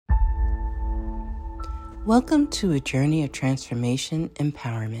Welcome to a journey of transformation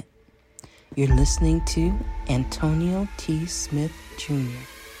empowerment. You're listening to Antonio T. Smith Jr.,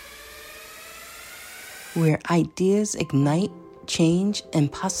 where ideas ignite, change,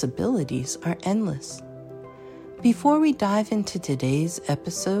 and possibilities are endless. Before we dive into today's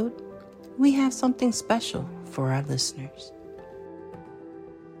episode, we have something special for our listeners.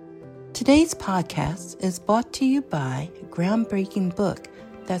 Today's podcast is brought to you by a groundbreaking book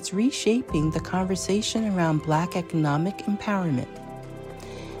that's reshaping the conversation around Black economic empowerment.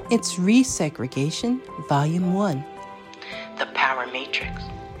 It's Resegregation, Volume 1, The Power Matrix,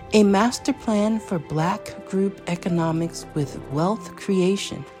 a master plan for Black group economics with wealth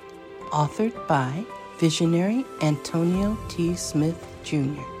creation, authored by visionary Antonio T. Smith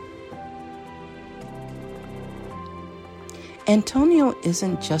Jr. Antonio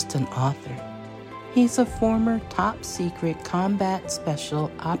isn't just an author. He's a former top-secret combat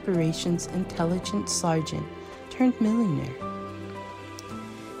special operations intelligence sergeant turned millionaire.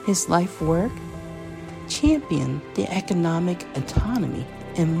 His life work championed the economic autonomy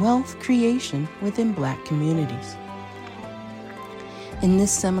and wealth creation within Black communities. In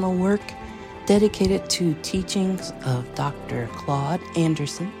this seminal work, dedicated to teachings of Dr. Claude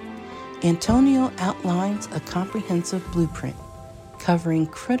Anderson, Antonio outlines a comprehensive blueprint covering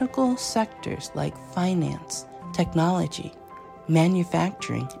critical sectors like finance, technology,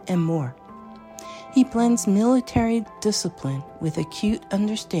 manufacturing, and more. He blends military discipline with acute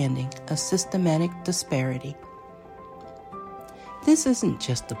understanding of systematic disparity. This isn't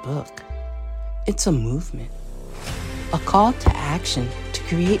just a book. It's a movement, a call to action to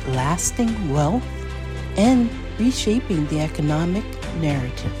create lasting wealth and reshaping the economic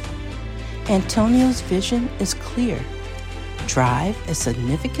narrative. Antonio's vision is clear. Drive a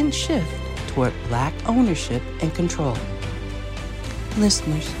significant shift toward Black ownership and control.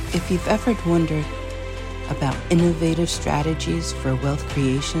 Listeners, if you've ever wondered about innovative strategies for wealth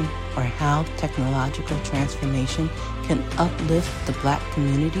creation or how technological transformation can uplift the Black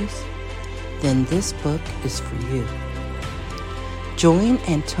communities, then this book is for you. Join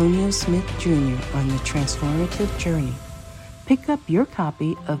Antonio Smith Jr. on the transformative journey. Pick up your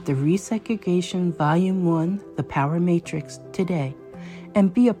copy of the Resegregation Volume 1, The Power Matrix, today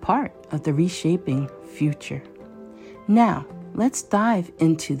and be a part of the reshaping future. Now, let's dive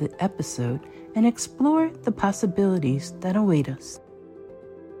into the episode and explore the possibilities that await us.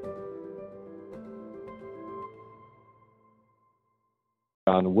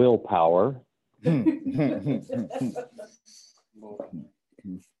 On willpower. I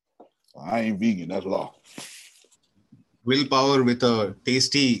ain't vegan, that's law. Willpower with a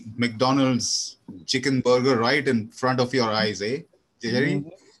tasty McDonald's chicken burger right in front of your eyes, eh, Jerry?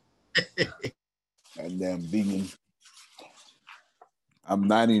 And damn vegan. I'm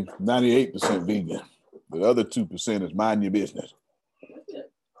 98% vegan. The other 2% is mind your business.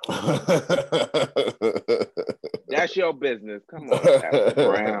 That's your business. Come on, Pastor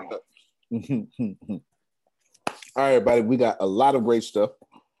Brown. All right, everybody, we got a lot of great stuff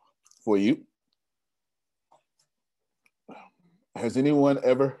for you. Has anyone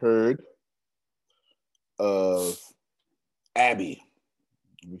ever heard of Abby?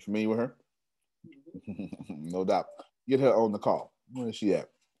 Are you familiar with her? No doubt. Get her on the call. Where is she at?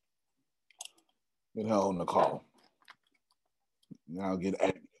 Get her on the call. Now get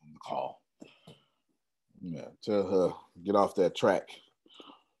Abby on the call. Yeah, tell her, get off that track.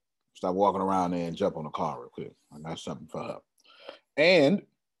 Stop walking around there and jump on the car real quick. I got something for her. And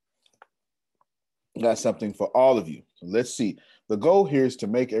got something for all of you. So let's see. The goal here is to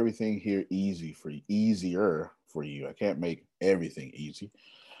make everything here easier for you. I can't make everything easy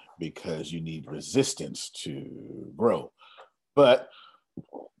because you need resistance to grow. But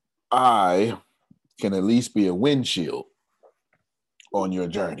I can at least be a windshield on your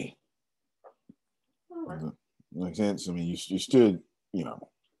journey. Makes sense? I mean, you still,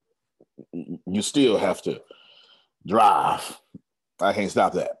 you still have to drive. I can't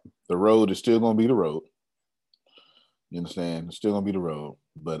stop that. The road is still going to be the road. You understand? It's still going to be the road.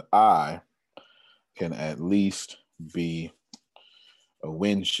 But I can at least be a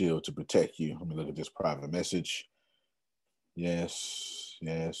windshield to protect you. Let me look at this private message. Yes.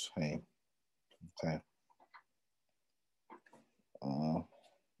 Hey. Okay.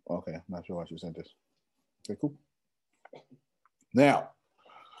 Okay. Not sure why she sent this. Okay, cool. Now,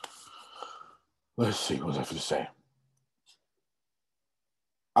 let's see what I have to say.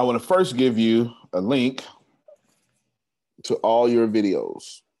 I want to first give you a link to all your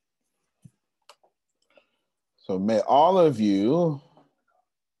videos. So may all of you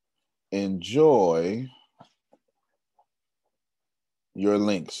enjoy your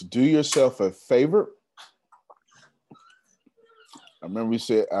links. Do yourself a favor I remember we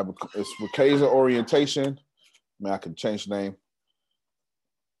said it's Riqueza Orientation. I mean, I can change the name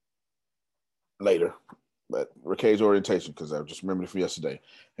later, but Riqueza Orientation, because I just remembered it from yesterday.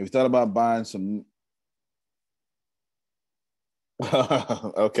 Have you thought about buying some?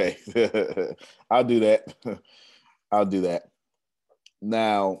 Okay, I'll do that. I'll do that.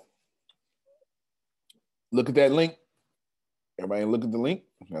 Now, look at that link. Everybody look at the link.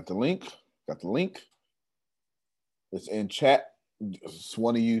 Got the link. Got the link. It's in chat. Just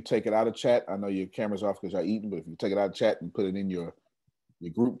one of you take it out of chat. I know your camera's off because you're eating, but if you take it out of chat and put it in your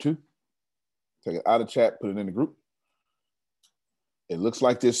group too, take it out of chat, put it in the group. It looks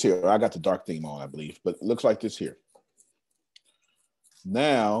like this here. I got the dark theme on, I believe, but it looks like this here.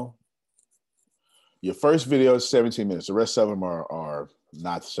 Now, your first video is 17 minutes. The rest of them are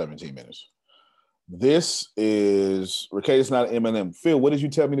not 17 minutes. This is Riqueza, not M&M. Phil, what did you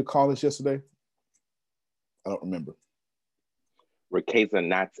tell me to call this yesterday? I don't remember. Riqueza,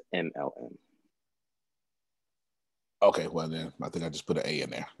 not MLM. Okay, well then, I think I just put an A in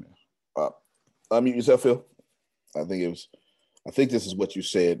there. Unmute yourself, Phil. I think this is what you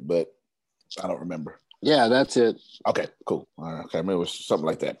said, but I don't remember. Yeah, that's it. Okay, cool. All right, okay, maybe it was something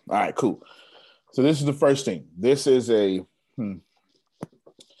like that. All right, cool. So this is the first thing. This is a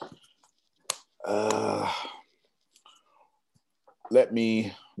let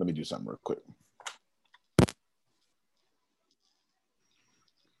me do something real quick.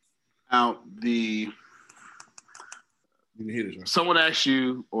 Now, someone asks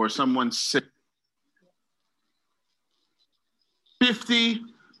you, or someone said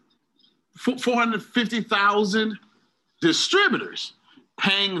 450,000 distributors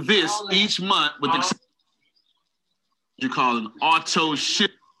paying this each month with what you call an auto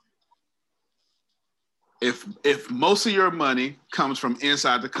ship. If most of your money comes from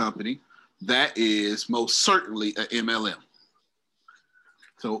inside the company, that is most certainly an MLM.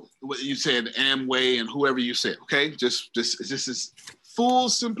 So what you said, Amway and whoever you said, okay? Just is full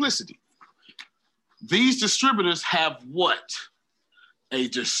simplicity. These distributors have what? A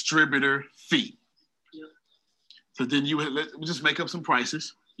distributor fee. Yep. So then we'll just make up some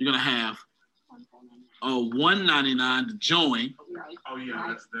prices. You're gonna have $199 to join. Oh yeah,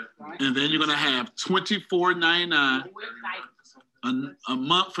 that's that. And then you're gonna have $24.99 a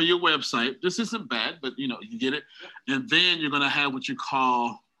month for your website. This isn't bad, but you get it. And then you're gonna have what you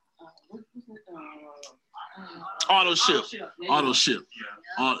call auto ship. Auto ship.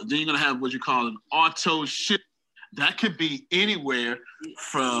 Yeah. Then you're gonna have what you call an auto ship. That could be anywhere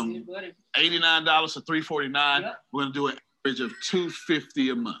from $89 to $349. Yep. We're gonna do an average of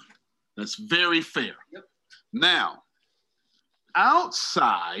 $250 a month. That's very fair. Yep. Now,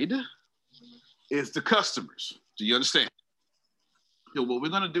 outside is the customers. Do you understand? So what we're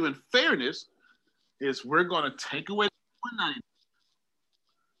going to do in fairness is we're going to take away $190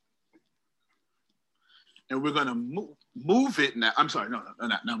 and we're going to move it now. I'm sorry, no, we're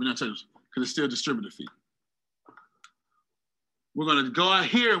not taking it because it's still a distributor fee. We're going to go out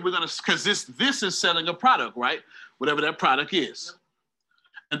here and we're going to, because this is selling a product, right? Whatever that product is.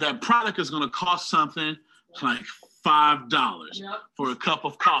 And that product is going to cost something like $5 for a cup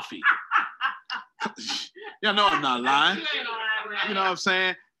of coffee. Yeah, no, I'm not lying. You know what I'm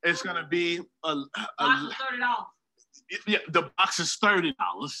saying? It's gonna be $30. Yeah, the box is $30.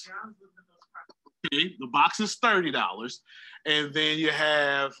 Okay, the box is $30, and then you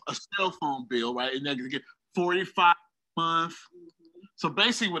have a cell phone bill, right? And then you get $45 a month. So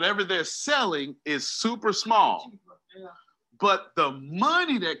basically, whatever they're selling is super small. But the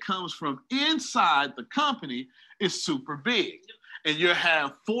money that comes from inside the company is super big. And you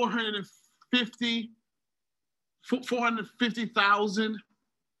have 450,000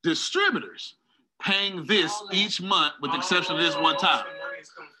 distributors paying this each month with the exception of this one time.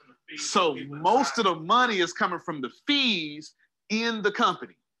 So most of the money is coming from the fees in the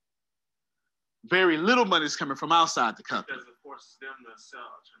company. Very little money is coming from outside the company. Because it forces them to sell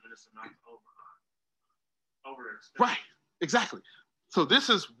a tremendous amount over expense. Right. Exactly. So this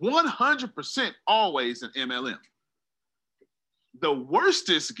is 100% always an MLM. The worst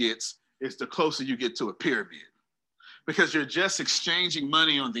this gets is the closer you get to a pyramid because you're just exchanging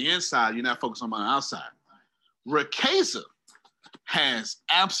money on the inside. You're not focused on the outside. Riqueza has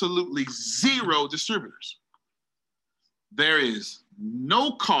absolutely zero distributors. There is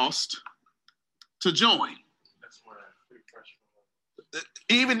no cost to join.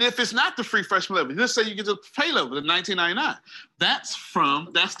 Even if it's not the free freshman level, let's say you get the pay level at $19.99. That's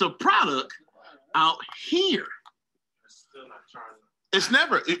the product out here. It's still not charging. It's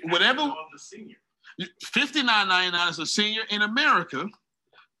never whatever. $59.99 is a senior in America,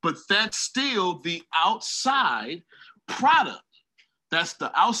 but that's still the outside product. That's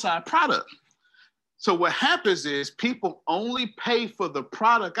the outside product. So what happens is people only pay for the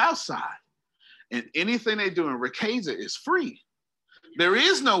product outside, and anything they do in Riqueza is free. There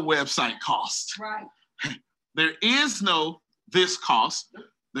is no website cost. Right. There is no this cost.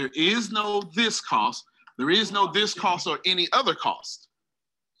 There is no this cost. There is no this cost or any other cost.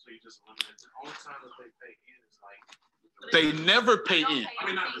 So you just eliminate the only time that they pay in is like They never pay in.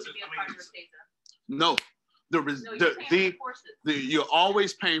 No, you're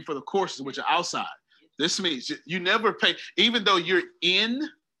always paying for the courses which are outside. This means you never pay, even though you're in,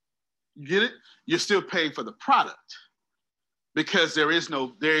 you get it? You're still paying for the product because there is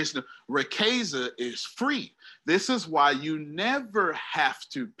no, Riqueza is free. This is why you never have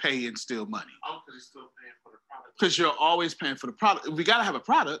to pay and steal money. oh, because you're still paying for the product. Because you're always paying for the product. If we got to have a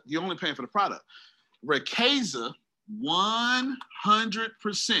product, you're only paying for the product. Riqueza,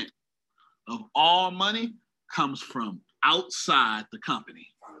 100% of all money comes from outside the company.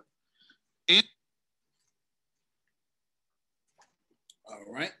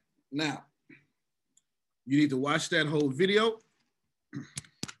 All right. Now, you need to watch that whole video.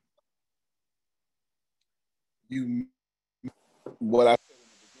 What I said in the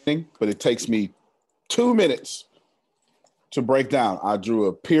beginning, but it takes me 2 minutes to break down. I drew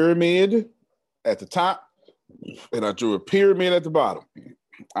a pyramid at the top and I drew a pyramid at the bottom.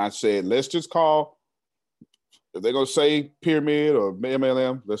 I said, let's just call, if they're going to say pyramid or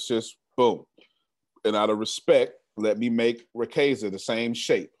MLM, let's just boom. And out of respect, let me make Riqueza the same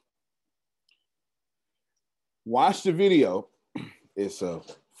shape. Watch the video. It's a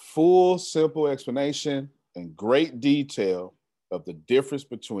full, simple explanation and great detail of the difference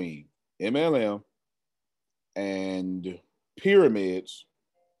between MLM and pyramids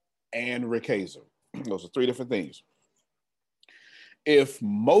and Riqueza. Those are three different things. If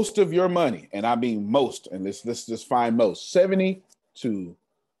most of your money, and I mean most, and let's just find most, 70 to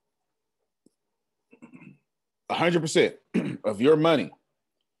 100% of your money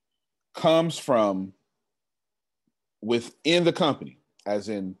comes from within the company, as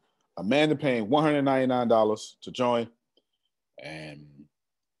in Amanda paying $199 to join. And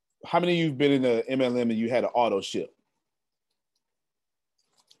how many of you have been in the MLM and you had an auto ship?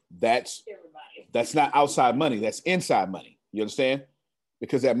 That's not outside money. That's inside money. You understand?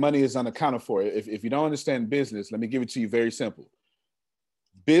 Because that money is unaccounted for. If you don't understand business, let me give it to you very simple.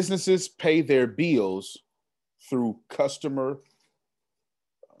 Businesses pay their bills through customer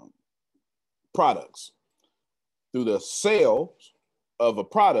products. Through the sale of a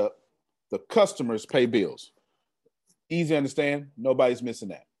product, the customers pay bills. Easy to understand. Nobody's missing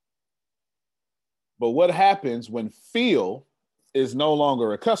that. But what happens when Phil is no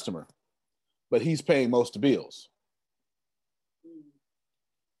longer a customer, but he's paying most of the bills?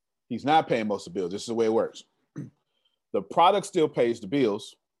 He's not paying most of the bills. This is the way it works. The product still pays the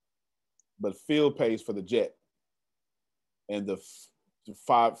bills, but Phil pays for the jet and the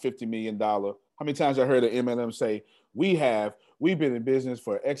 $50 million. How many times I heard an MLM say, we've been in business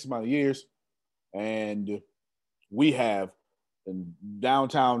for X amount of years, and we have in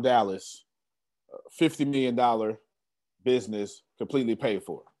downtown Dallas, $50 million business completely paid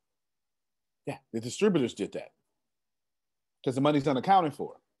for. Yeah, the distributors did that because the money's unaccounted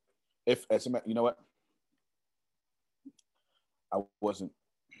for. You know what? I wasn't.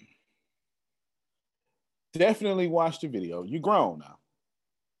 Definitely watch the video. You're grown now.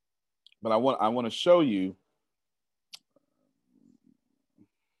 But I want to show you.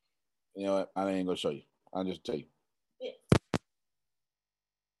 You know what? I ain't gonna show you. I'll just tell you.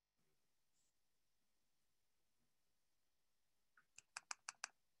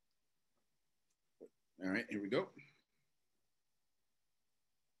 All right, here we go.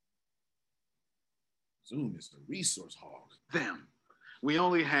 Zoom is the resource hog. Them. We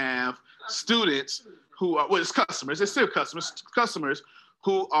only have students who are, well, it's customers. It's still customers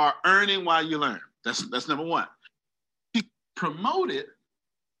who are earning while you learn. That's number one. He promoted.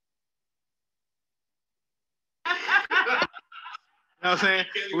 You know what I'm saying?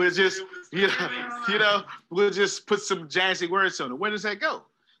 We'll just, we'll just put some jazzy words on it. Where does that go?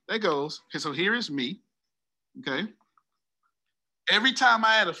 That goes, okay, so here is me, okay? Every time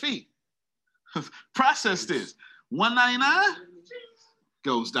I add a fee, process this, $199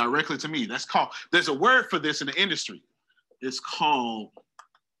 goes directly to me. That's called, there's a word for this in the industry. It's called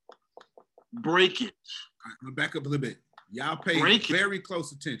breakage. I'm gonna back up a little bit. Y'all pay very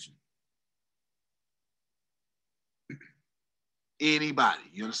close attention. Anybody,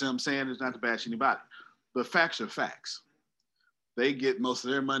 you understand what I'm saying? It's not to bash anybody, but facts are facts. They get most of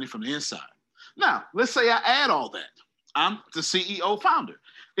their money from the inside. Now, let's say I add all that. I'm the CEO founder.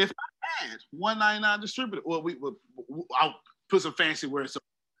 If I add $199 distributor, well, put some fancy words. So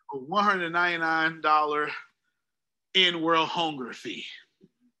 $199 in world hunger fee.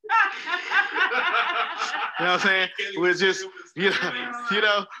 You know what I'm saying? We'll just,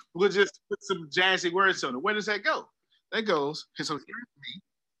 we'll just put some jazzy words on it. Where does that go? That goes, so here's me,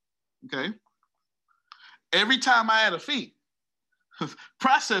 okay? Every time I add a fee,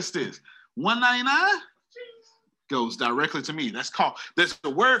 process this, $199 goes directly to me. There's a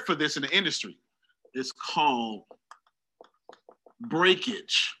word for this in the industry. It's called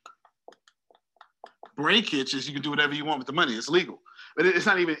breakage. Breakage is you can do whatever you want with the money. It's legal. But it's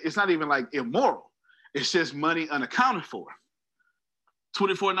not even like immoral. It's just money unaccounted for.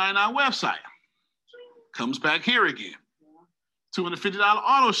 $24.99 website comes back here again. $250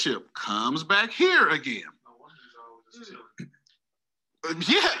 auto ship comes back here again.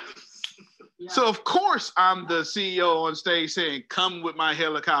 Yeah. So of course I'm the CEO on stage saying, "Come with my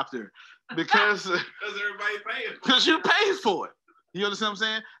helicopter," because everybody paying. Because you paid for it. You understand what I'm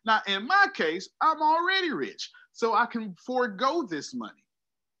saying? Now, in my case, I'm already rich, so I can forego this money.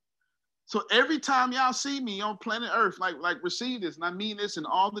 So every time y'all see me on planet Earth, like receive this, and I mean this in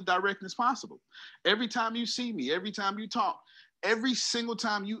all the directness possible. Every time you see me, every time you talk, every single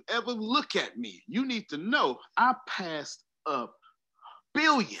time you ever look at me, you need to know I passed up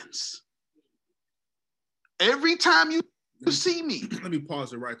billions. Every time you see me. Let me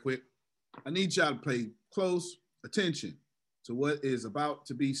pause it right quick. I need y'all to pay close attention to what is about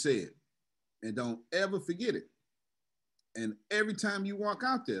to be said, and don't ever forget it. And every time you walk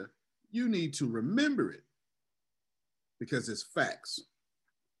out there, you need to remember it, because it's facts.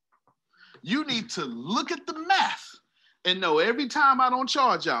 You need to look at the math and know every time I don't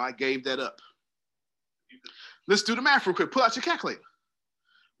charge y'all, I gave that up. Let's do the math real quick. Pull out your calculator.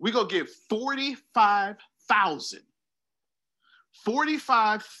 We go get 45,000.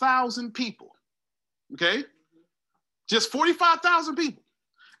 45,000 people, okay? Just 45,000 people.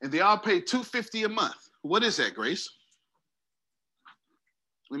 And they all pay $250 a month. What is that, Grace?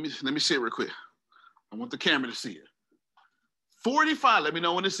 Let me see it real quick. I want the camera to see it. 45, let me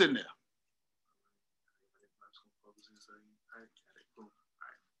know when it's in there.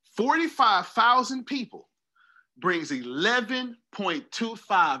 45,000 people brings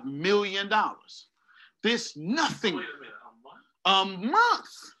 $11.25 million. There's nothing. A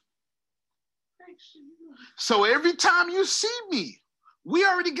month. So every time you see me, we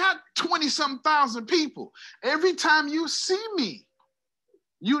already got 20-something thousand people. Every time you see me,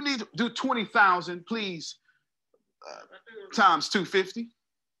 you need to do 20,000, please, times 250.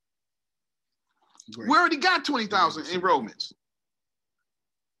 Great. We already got 20,000 enrollments.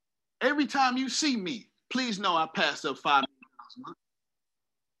 Every time you see me, please know I passed up $5 million.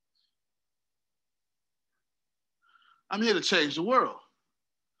 I'm here to change the world.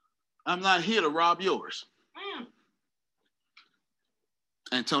 I'm not here to rob yours.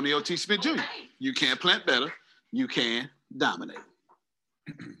 Antonio T. Smith Jr. You can't plant better. You can dominate.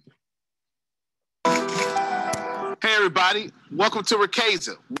 Hey, everybody. Welcome to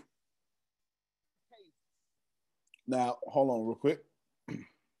Riqueza. Now, hold on real quick.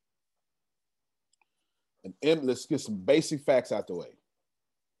 Let's get some basic facts out the way.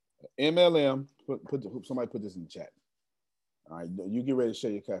 MLM, somebody put this in the chat. All right, you get ready to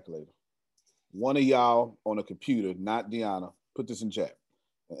share your calculator. One of y'all on a computer, not Deanna, put this in chat.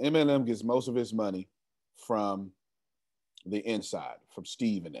 MLM gets most of its money from the inside, from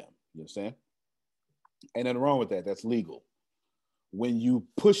Steve and them. You understand? Ain't nothing wrong with that. That's legal. When you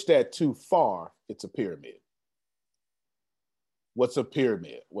push that too far, it's a pyramid. What's a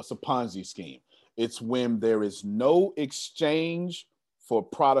pyramid? What's a Ponzi scheme? It's when there is no exchange for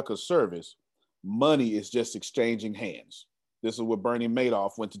product or service. Money is just exchanging hands. This is what Bernie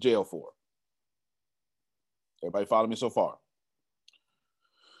Madoff went to jail for. Everybody follow me so far?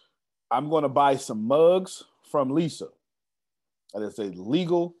 I'm going to buy some mugs from Lisa. That is a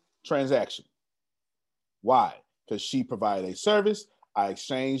legal transaction. Why? Because she provided a service. I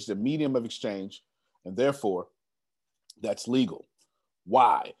exchanged the medium of exchange, and therefore, that's legal.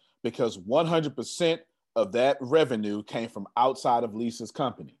 Why? Because 100% of that revenue came from outside of Lisa's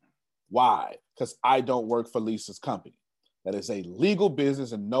company. Why? Because I don't work for Lisa's company. That is a legal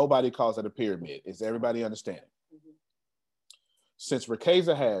business, and nobody calls it a pyramid. Is everybody understanding? Mm-hmm. Since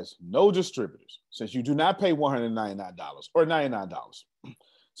Riqueza has no distributors, since you do not pay $199 or $99,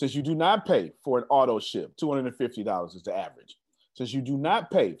 since you do not pay for an auto ship, $250 is the average, since you do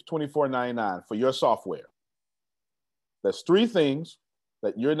not pay $24.99 for your software, that's three things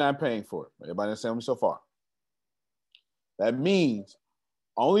that you're not paying for. Everybody understand me so far? That means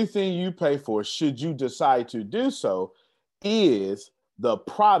only thing you pay for, should you decide to do so, is the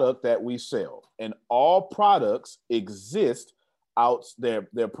product that we sell. And all products exist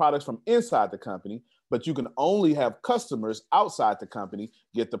their products from inside the company, but you can only have customers outside the company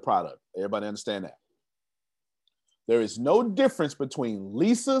get the product. Everybody understand that? There is no difference between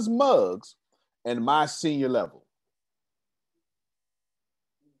Lisa's mugs and my senior level.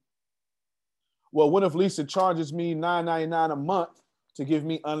 Well, what if Lisa charges me $9.99 a month to give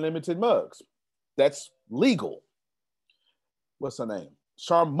me unlimited mugs? That's legal. What's her name?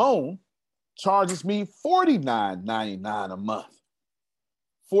 Charmone charges me $49.99 a month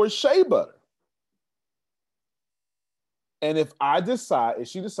for shea butter. And if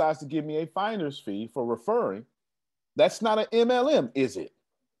she decides to give me a finder's fee for referring, that's not an MLM, is it?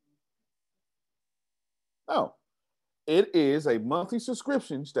 No. It is a monthly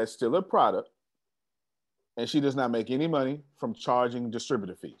subscription that's still a product, and she does not make any money from charging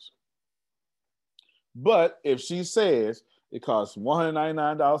distributor fees. But if she says it costs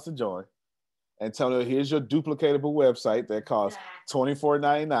 $199 to join, and tell her, here's your duplicatable website that costs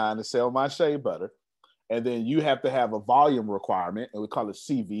 $24.99 to sell my shea butter, and then you have to have a volume requirement, and we call it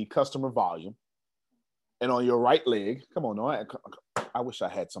CV, customer volume. And on your right leg, come on, no, I wish I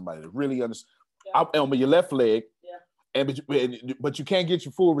had somebody to really understand. Yeah. On your left leg, yeah. But you can't get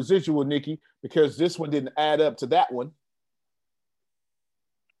your full residual, Nikki, because this one didn't add up to that one.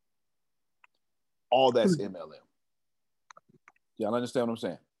 All that's MLM. Y'all understand what I'm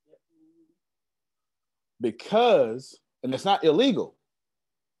saying? Because, and it's not illegal,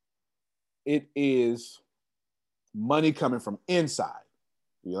 it is money coming from inside.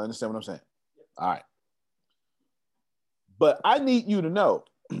 You understand what I'm saying? All right. But I need you to know,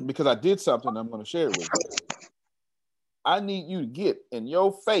 because I did something I'm going to share it with you. I need you to get in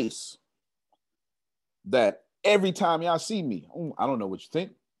your face that every time y'all see me, I don't know what you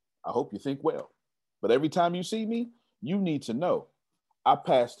think. I hope you think well. But every time you see me, you need to know I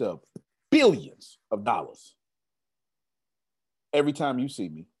passed up billions of dollars every time you see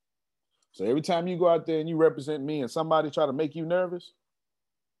me. So every time you go out there and you represent me and somebody try to make you nervous,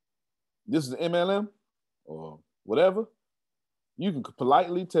 this is MLM or whatever, you can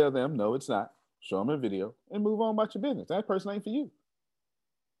politely tell them, no, it's not. Show them a video and move on about your business. That person ain't for you.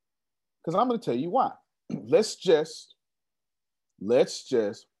 Because I'm going to tell you why. Let's just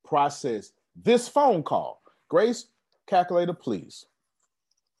process this phone call. Grace, calculator, please.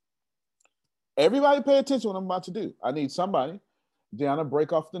 Everybody pay attention to what I'm about to do. I need somebody. Deanna,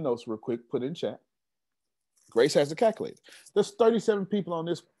 break off the notes real quick, put it in chat. Grace has the calculator. There's 37 people on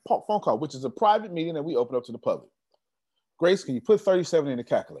this phone call, which is a private meeting that we open up to the public. Grace, can you put 37 in the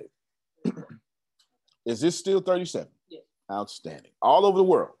calculator? Is this still 37? Yes. Outstanding. All over the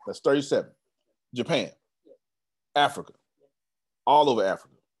world, that's 37. Japan, yes. Africa, yes. All over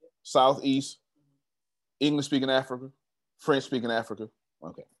Africa, yes. Southeast, English-speaking Africa, French-speaking Africa.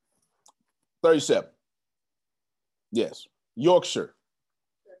 Okay. 37. Yes. Yorkshire,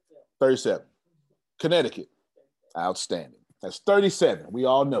 37. Connecticut, outstanding. That's 37. We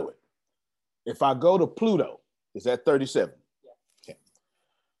all know it. If I go to Pluto, is that 37? Okay.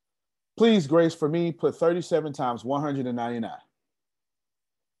 Please, Grace, for me, put 37 times 199.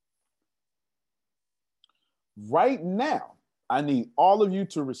 Right now, I need all of you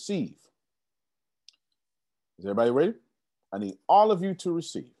to receive. Is everybody ready? I need all of you to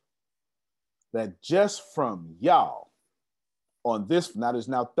receive that just from y'all on this, now there's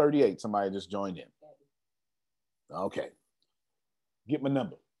now 38, somebody just joined in. Okay. Get my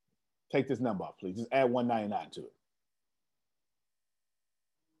number. Take this number off, please. Just add 199 to it.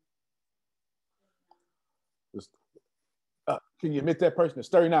 Can you admit that person? There's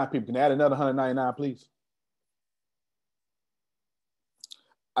 39 people. Can you add another 199, please?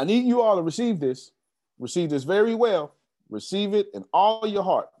 I need you all to receive this very well. Receive it in all your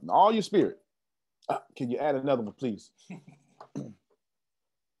heart and all your spirit. Can you add another one, please?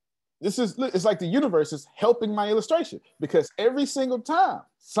 It's like the universe is helping my illustration, because every single time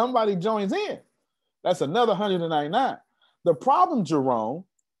somebody joins in, that's another 199. The problem, Jerome,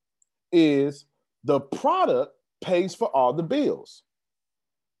 is the product pays for all the bills.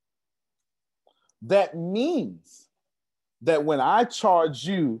 That means that when I charge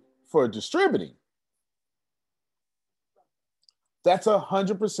you for distributing, that's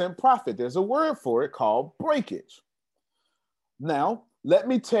 100% profit. There's a word for it called breakage. Now, let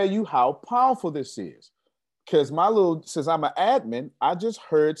me tell you how powerful this is. Because since I'm an admin, I just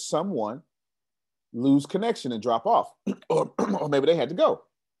heard someone lose connection and drop off. or maybe they had to go.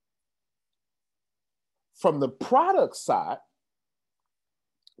 From the product side,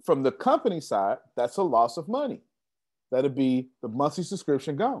 from the company side, that's a loss of money. That'll be the monthly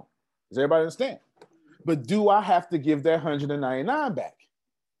subscription gone. Does everybody understand? But do I have to give that 199 back?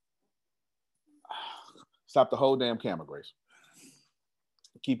 Stop the whole damn camera, Grace.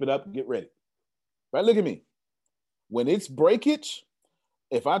 Keep it up. Get ready. Right? Look at me. When it's breakage,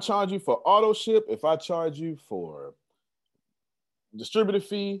 if I charge you for auto ship, if I charge you for distributor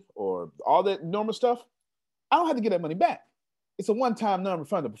fee or all that normal stuff, I don't have to get that money back. It's a one-time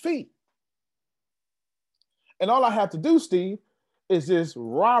non-refundable fee. And all I have to do, Steve, is just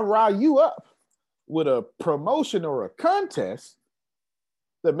rah you up with a promotion or a contest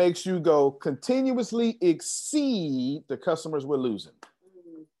that makes you go continuously exceed the customers we're losing.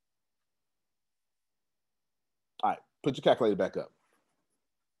 All right, put your calculator back up.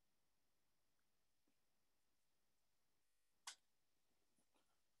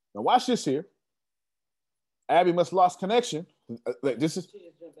 Now watch this here. Abby must have lost connection. This is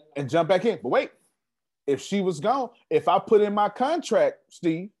and jump back in. But wait, if she was gone, if I put in my contract,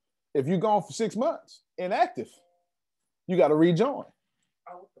 Steve, if you're gone for 6 months, inactive, you got to rejoin.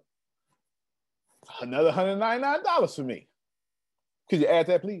 Another $199 for me. Could you add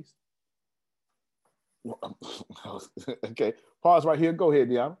that, please? Okay, pause right here. Go ahead,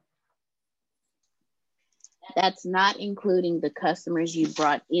 Deanna. That's not including the customers you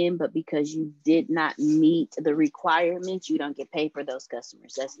brought in, but because you did not meet the requirements, you don't get paid for those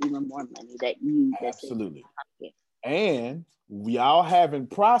customers. That's even more money that you absolutely. And we all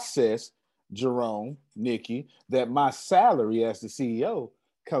haven't processed, Jerome, Nikki, that my salary as the CEO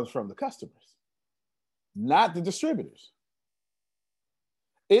comes from the customers, not the distributors.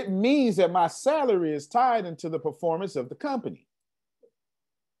 It means that my salary is tied into the performance of the company,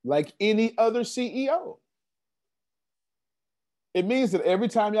 like any other CEO. It means that every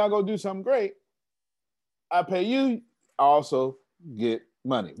time y'all go do something great, I pay you, I also get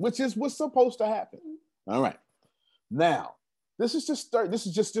money, which is what's supposed to happen. All right. Now, this is just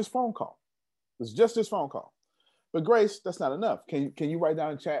this phone call. It's just this phone call. But Grace, that's not enough. Can you write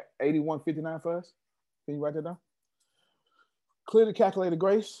down in chat 8159 for us? Can you write that down? Clear the calculator,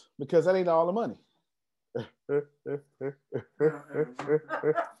 Grace, because that ain't all the money.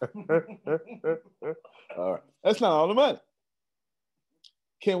 All right. That's not all the money.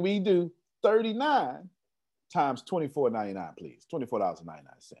 Can we do 39 times $24.99, please? $24.99.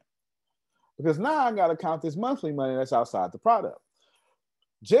 Because now I got to count this monthly money that's outside the product.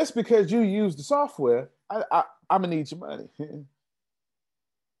 Just because you use the software, I'm going to need your money.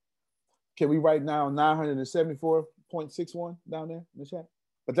 Can we write down 974.61 down there in the chat?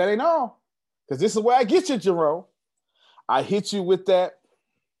 But that ain't all. Because this is where I get you, Jerome. I hit you with that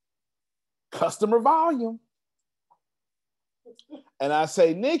customer volume. And I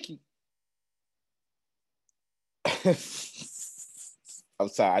say, Nikki, I'm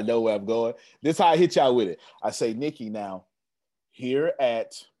sorry, I know where I'm going. This is how I hit y'all with it. I say, Nikki, now, here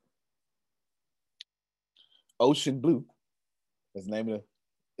at Ocean Blue, that's the name of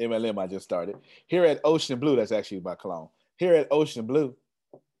the MLM I just started. Here at Ocean Blue, that's actually my clone. Here at Ocean Blue,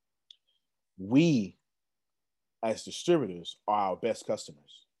 we, as distributors, are our best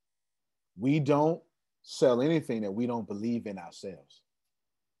customers. We don't sell anything that we don't believe in ourselves.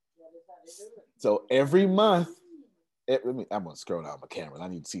 So every month, I'm going to scroll down my camera. I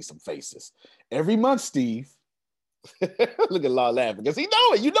need to see some faces. Every month, Steve, look at Law laughing because he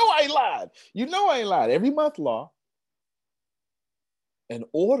know it. You know I ain't lied. You know I ain't lied. Every month, Law, in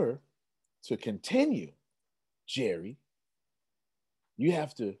order to continue, Jerry, you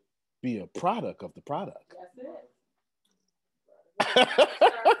have to be a product of the product. That's it.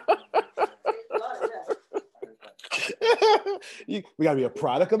 We got to be a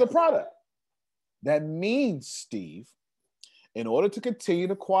product of the product. That means, Steve, in order to continue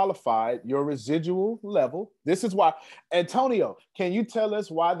to qualify your residual level, this is why, Antonio, can you tell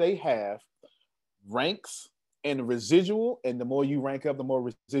us why they have ranks and residual, and the more you rank up, the more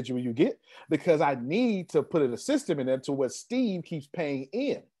residual you get? Because I need to put a system in there to what Steve keeps paying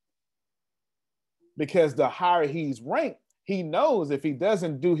in. Because the higher he's ranked, he knows if he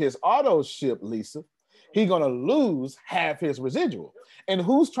doesn't do his auto ship, Lisa, he's going to lose half his residual. And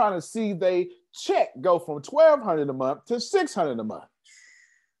who's trying to see they check go from $1,200 a month to $600 a month?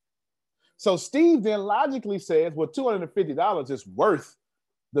 So Steve then logically says, well, $250 is worth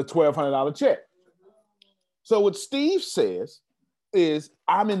the $1,200 check. So what Steve says is,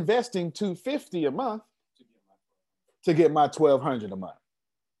 I'm investing $250 a month to get my $1,200 a month.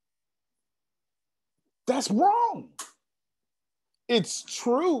 That's wrong. It's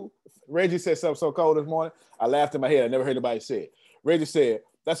true. Reggie said something so cold this morning. I laughed in my head. I never heard anybody say it. Reggie said,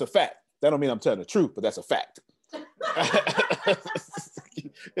 that's a fact. That don't mean I'm telling the truth, but that's a fact.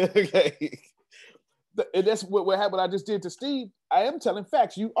 Okay. And that's what I just did to Steve. I am telling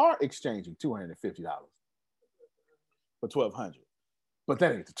facts. You are exchanging $250 for $1,200. But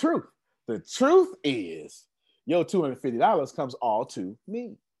that ain't the truth. The truth is Your $250 comes all to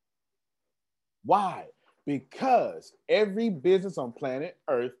me. Why? Because every business on planet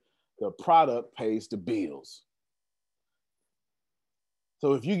Earth, the product pays the bills.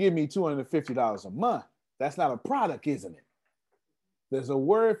 So if you give me $250 a month, that's not a product, isn't it? There's a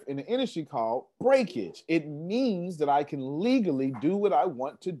word in the industry called breakage. It means that I can legally do what I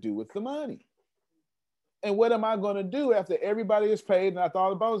want to do with the money. And what am I going to do after everybody is paid and after all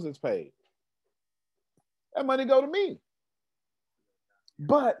the bonuses is paid? That money go to me.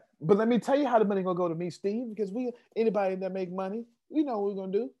 But let me tell you how the money gonna go to me, Steve, because anybody that make money, we know what we're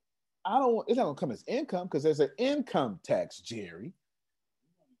gonna do. It's not gonna come as income because there's an income tax, Jerry.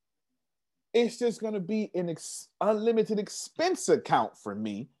 It's just gonna be an unlimited expense account for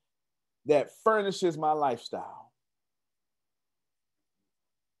me that furnishes my lifestyle.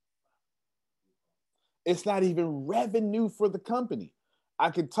 It's not even revenue for the company. I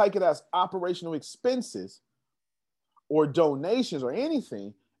can take it as operational expenses or donations or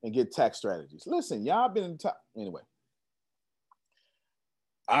anything and get tax strategies. Listen, y'all been in anyway.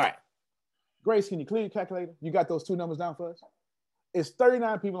 All right. Grace, can you clear your calculator? You got those two numbers down for us? It's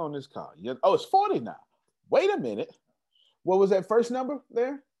 39 people on this call. Oh, it's 40 now. Wait a minute. What was that first number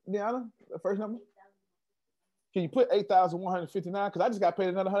there, Deanna? The first number? Can you put 8,159? Because I just got paid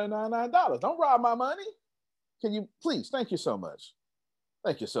another $199. Don't rob my money. Can you please? Thank you so much.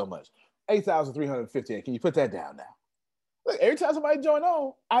 Thank you so much. 8,358. Can you put that down now? Look, every time somebody join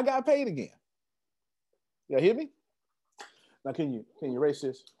on, I got paid again. Y'all hear me? Now, can you erase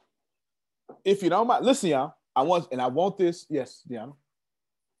this? If you don't mind, listen, y'all. I want this. Yes, Deanna.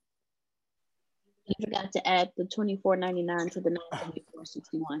 You forgot to add the $24.99 to the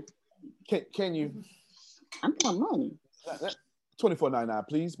 $974.61. Can you? I'm putting money. $24.99,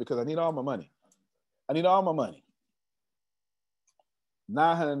 please, because I need all my money. I need all my money.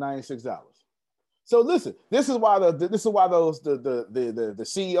 $996. So listen, this is why those the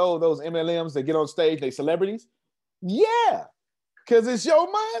CEO of those MLMs that get on stage, they celebrities. Yeah, because it's your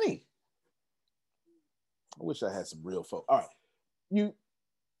money. I wish I had some real folk. All right, you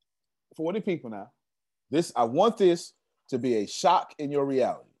 40 people now. I want this to be a shock in your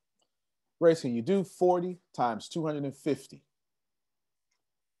reality. Grace, can you do 40 times 250?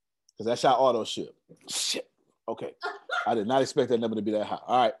 Because that's your auto ship. Shit. Okay. I did not expect that number to be that high.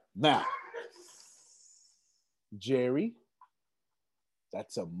 All right. Now, Jerry,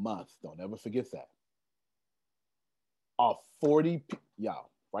 that's a month. Don't ever forget that. Of 40,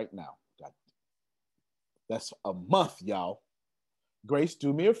 y'all, right now. That's a month, y'all. Grace,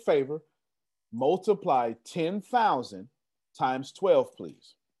 do me a favor. Multiply 10,000 times 12,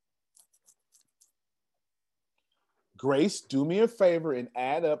 please. Grace, do me a favor and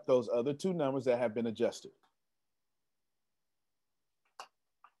add up those other two numbers that have been adjusted.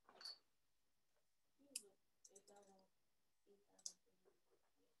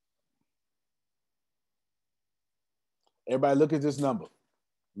 Everybody look at this number.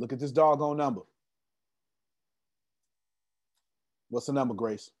 Look at this doggone number. What's the number,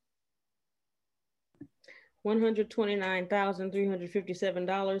 Grace?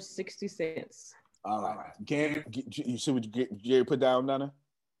 $129,357.60. All right. You see what Jerry put down, Donna?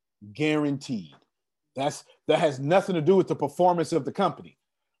 Guaranteed. That has nothing to do with the performance of the company.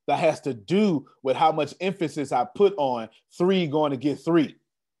 That has to do with how much emphasis I put on 3 going to get 3.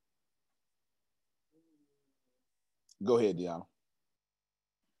 Go ahead, Deanna.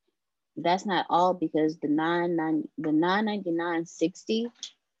 That's not all because the $999.60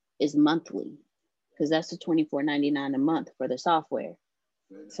 is monthly because that's the $24.99 a month for the software.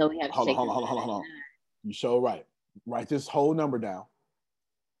 So we have to take. Hold on. You show right. Write this whole number down.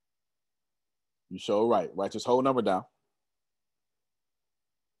 You show right. Write this whole number down.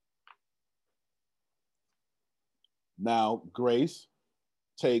 Now, Grace,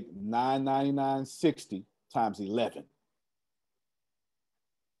 take $999.60 times 11.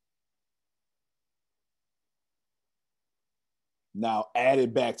 Now add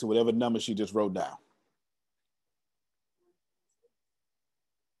it back to whatever number she just wrote down.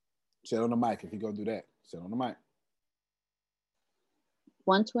 Say it on the mic if you're gonna do that. Say it on the mic.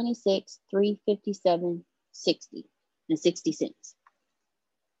 126, 357, 60 and 60 cents.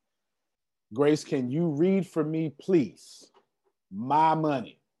 Grace, can you read for me, please? My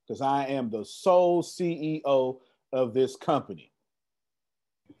money, because I am the sole CEO of this company.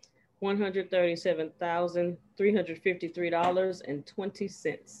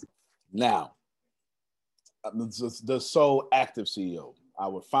 $137,353.20. Now, the sole active CEO,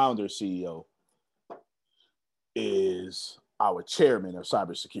 our founder CEO, is our chairman of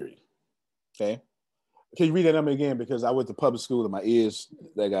cybersecurity. Okay. Can you read that number again? Because I went to public school and my ears,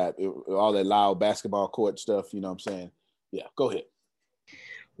 they got all that loud basketball court stuff. You know what I'm saying? Yeah, go ahead.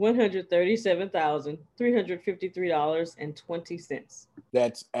 $137,353.20.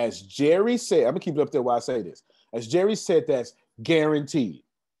 That's, as Jerry said, I'm going to keep it up there while I say this. As Jerry said, that's guaranteed.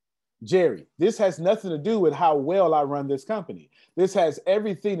 Jerry, this has nothing to do with how well I run this company. This has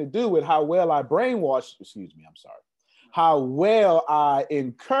everything to do with how well I how well I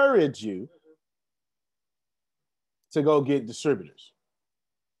encourage you to go get distributors.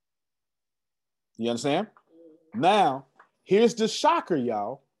 You understand? Now, here's the shocker,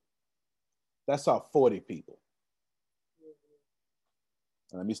 y'all. That's our 40 people.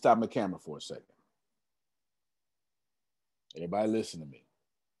 Let me stop my camera for a second. Everybody listen to me.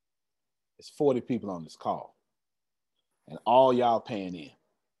 It's 40 people on this call. And all y'all paying in.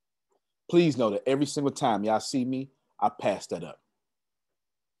 Please know that every single time y'all see me, I pass that up.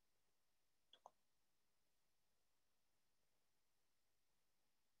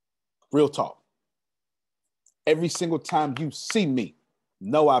 Real talk. Every single time you see me,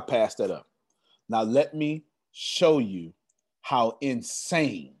 know I pass that up. Now let me show you how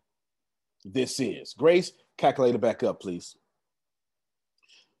insane this is. Grace, calculator back up, please.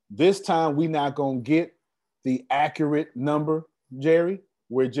 This time we're not going to get the accurate number, Jerry.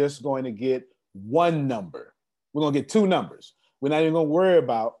 We're just going to get one number. We're going to get two numbers. We're not even going to worry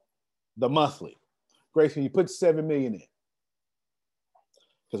about the monthly. Grace, can you put 7 million in?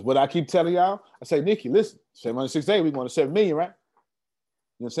 Because what I keep telling y'all, I say, Nikki, listen, 768, we want 7 million, right?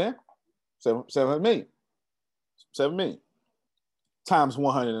 You understand? 700 million. 7 million. Times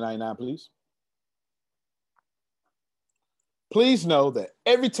 199, please. Please know that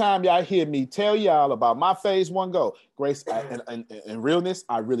every time y'all hear me tell y'all about my phase one goal, Grace, in realness,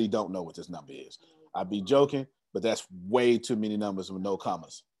 I really don't know what this number is. I'd be joking, but that's way too many numbers with no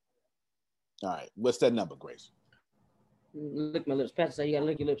commas. All right, what's that number, Grace? Lick my lips. Pastor said you gotta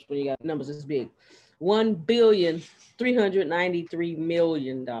lick your lips when you got numbers this big.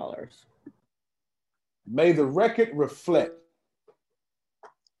 $1,393,000,000. May the record reflect.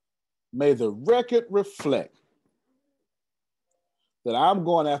 May the record reflect that I'm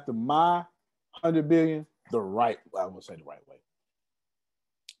going after my 100 billion the right, I won't say the right way.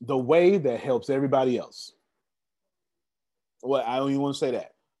 The way that helps everybody else. Well, I don't even want to say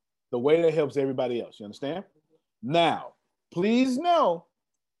that. The way that helps everybody else. You understand? Now, please know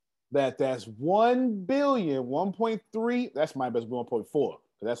that that's 1 billion, 1.3, that's my best 1.4, because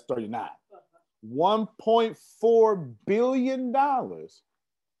that's 39. $1.4 billion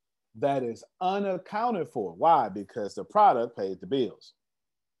that is unaccounted for. Why? Because the product paid the bills.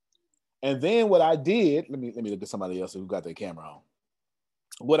 And then what I did, let me look at somebody else who got their camera on.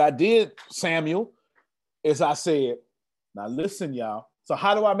 What I did, Samuel, is I said, now listen, y'all. So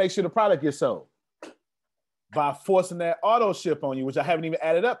how do I make sure the product gets sold? By forcing that auto ship on you, which I haven't even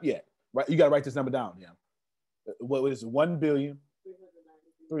added up yet. Right? You got to write this number down. Yeah. What is it?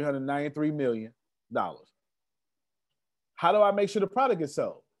 $1,393,000,000. How do I make sure the product gets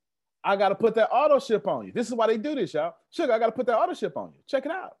sold? I got to put that auto ship on you. This is why they do this, y'all. Sugar, I got to put that auto ship on you. Check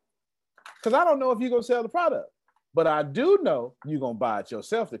it out. Because I don't know if you're going to sell the product, but I do know you're going to buy it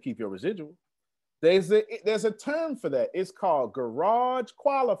yourself to keep your residual. There's a term for that. It's called garage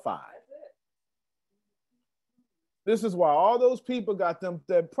qualified. This is why all those people got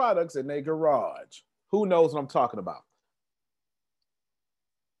their products in their garage. Who knows what I'm talking about?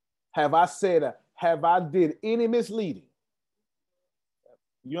 Have I did any misleading?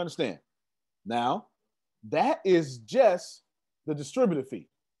 You understand? Now, that is just the distributor fee.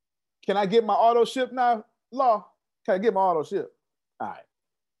 Can I get my auto ship now, Law? Can I get my auto ship? All right.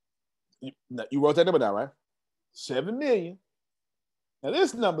 You wrote that number down, right? 7 million. Now,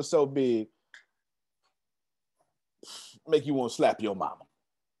 this number's so big, make you want to slap your mama.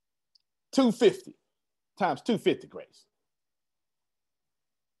 250 times 250, Grace.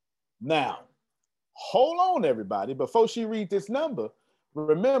 Now, hold on, everybody. Before she read this number,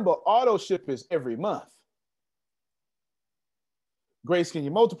 remember, auto ship is every month. Grace, can you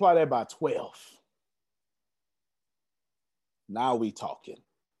multiply that by 12? Now we talking.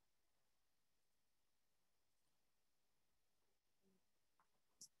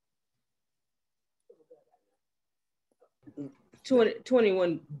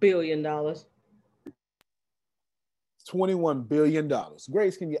 21 billion. $21 billion.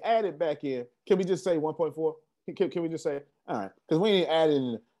 Grace, can you add it back in? Can we just say 1.4? Can we just say, all right, because we ain't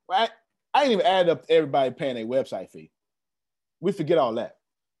adding, I ain't even added up everybody paying a website fee. We forget all that.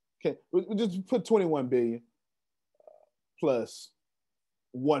 Okay, we just put 21 billion plus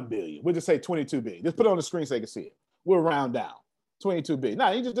 1 billion. We'll just say 22 billion. Just put it on the screen so they can see it. We'll round down. 22 billion.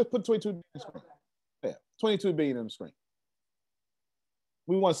 No, you just put 22 billion. Yeah. 22 billion on the screen.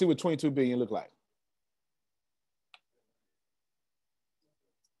 We want to see what 22 billion look like.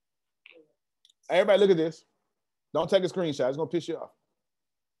 Everybody look at this. Don't take a screenshot. It's going to piss you off.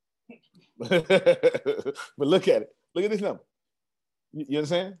 But look at it. Look at this number. You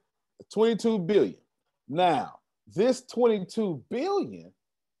understand? 22 billion. Now, this 22 billion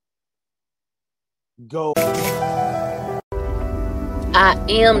go. I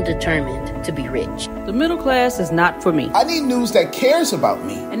am determined to be rich. The middle class is not for me. I need news that cares about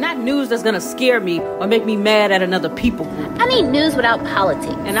me. And not news that's gonna scare me or make me mad at another people group. I need news without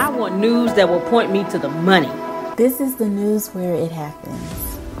politics. And I want news that will point me to the money. This is the news where it happens.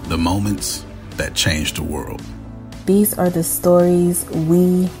 The moments that change the world. These are the stories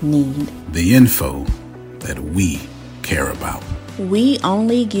we need. The info that we care about. We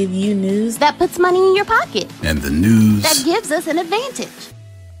only give you news that puts money in your pocket. And the news that gives us an advantage.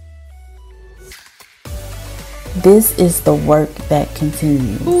 This is the work that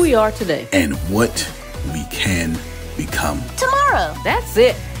continues. Who we are today. And what we can become tomorrow. That's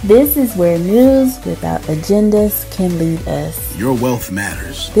it. This is where news without agendas can lead us. Your wealth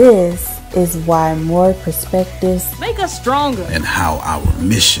matters. This is why more perspectives make us stronger. And how our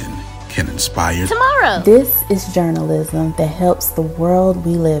mission can inspire tomorrow. This is journalism that helps the world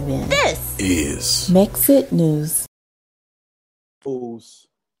we live in. This is Mexit News. Goes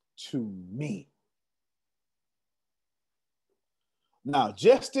to me. Now,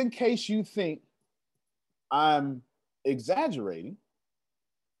 just in case you think I'm exaggerating,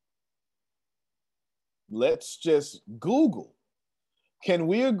 let's just Google. Can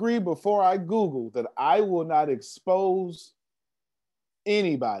we agree before I Google that I will not expose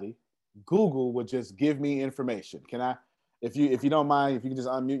anybody? Google would just give me information. Can I, if you don't mind, if you can just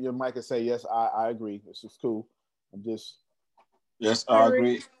unmute your mic and say, yes, I agree. This is cool. I'm just. Yes, I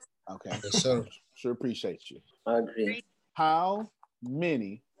agree. Okay. Yes, sir. Sure appreciate you. I agree. How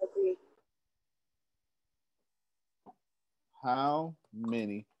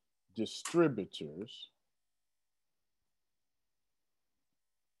many distributors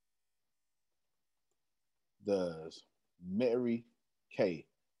does Mary Kay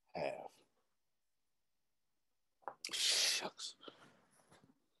have? Shucks.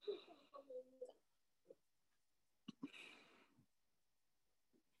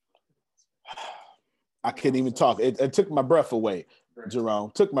 I couldn't even talk. It took my breath away, Jerome.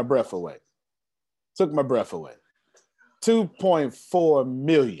 Took my breath away. 2.4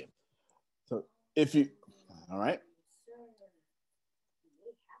 million. So if you, all right.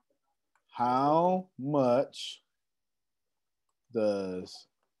 How much does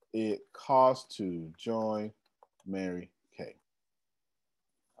it cost to join Mary Kay?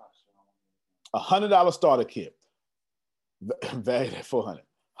 $100 starter kit. Valued at $400.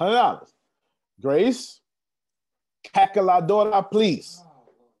 $100. Grace, calculadora, please.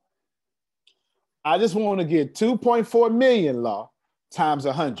 I just want to get 2.4 million, Law, times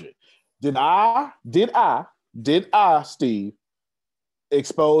 100. Did I, Steve,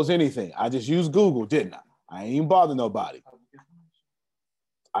 expose anything? I just used Google, didn't I? I ain't even bother nobody.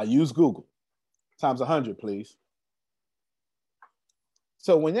 I used Google. Times 100, please.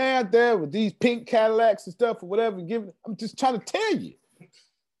 So when you're out there with these pink Cadillacs and stuff or whatever, I'm just trying to tell you.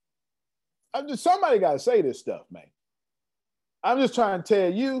 Somebody got to say this stuff, man. I'm just trying to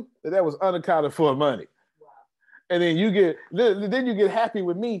tell you that was unaccounted for money. Wow. And then you get happy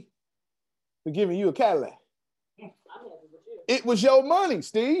with me for giving you a Cadillac. It was your money,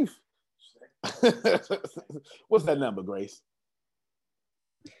 Steve. What's that number, Grace?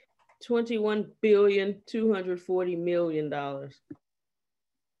 $21,240,000,000.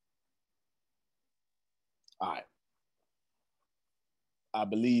 All right. I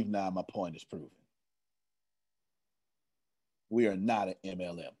believe now my point is proven. We are not an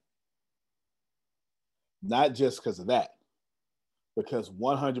MLM. Not just because of that, because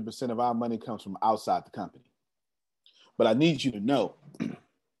 100% of our money comes from outside the company. But I need you to know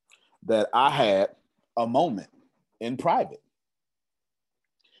that I had a moment in private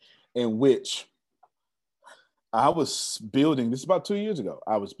in which I was building, this is about 2 years ago,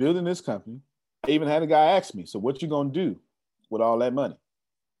 I was building this company. I even had a guy ask me, so what you gonna do with all that money?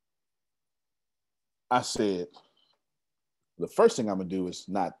 I said, the first thing I'm gonna do is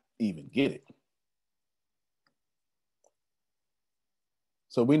not even get it.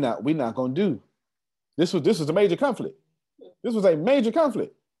 So we're not gonna do. This was a major conflict. This was a major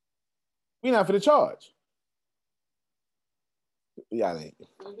conflict. We're not for the charge. Yeah, I ain't.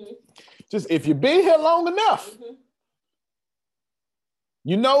 Mm-hmm. Just if you've been here long enough, mm-hmm.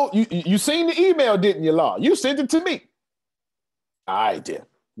 You know, you seen the email, didn't you, Law? You sent it to me. I did.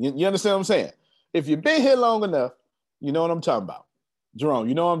 You understand what I'm saying? If you've been here long enough, you know what I'm talking about. Jerome,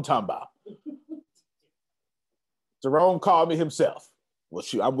 you know what I'm talking about. Jerome called me himself. Well,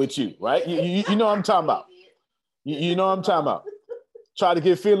 shoot, I'm with you, right? You know what I'm talking about. You know what I'm talking about. Try to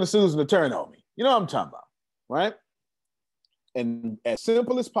get Phil and Susan to turn on me. You know what I'm talking about, right? And as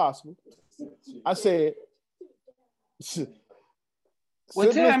simple as possible, I said,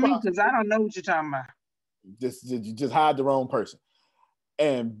 well, tell me, because I don't know what you're talking about. Just hide the wrong person.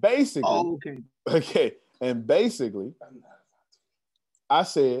 And basically, okay. And basically, I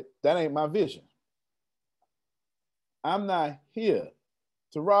said, that ain't my vision. I'm not here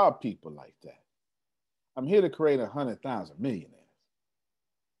to rob people like that. I'm here to create 100,000 millionaires.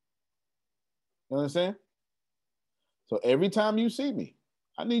 You understand? So every time you see me,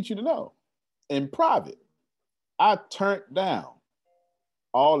 I need you to know, in private, I turned down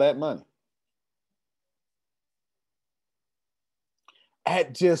all that money.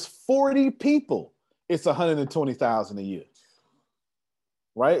 At just 40 people, it's 120,000 a year.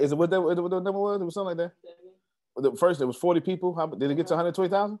 Right? Is it what the number was? It was something like that. First, it was 40 people. How did it get to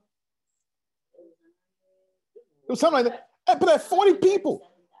 120,000? It was something like that. But at 40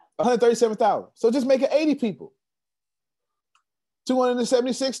 people, 137,000. So just make it 80 people.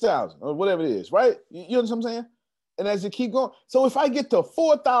 276,000 or whatever it is, right? You know what I'm saying? And as you keep going, so if I get to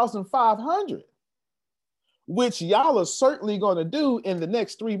 4,500, which y'all are certainly going to do in the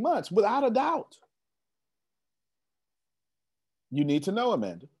next 3 months, without a doubt, you need to know,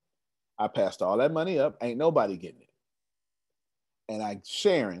 Amanda, I passed all that money up. Ain't nobody getting it. And I'm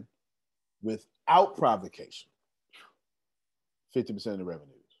sharing without provocation 50% of the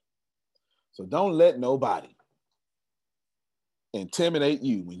revenues. So don't let nobody intimidate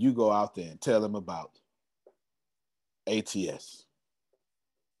you when you go out there and tell them about ATS.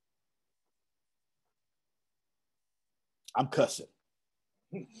 I'm cussing.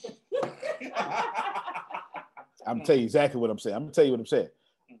 I'm gonna tell you exactly what I'm saying. I'm gonna tell you what I'm saying.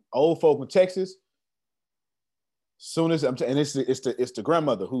 Old folk in Texas, soon as and it's the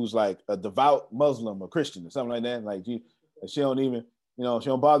grandmother who's like a devout Muslim or Christian or something like that. Like she don't even, she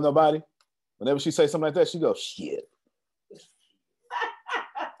don't bother nobody. Whenever she say something like that, she goes, shit.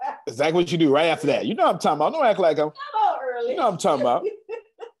 Exactly what you do right after that. You know what I'm talking about. Don't act like I'm. You know what I'm talking about.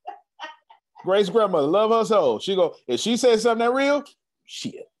 Grace grandmother, love her soul. She go, if she says something that real,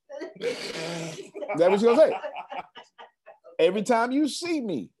 shit. That's what she gonna say. Every time you see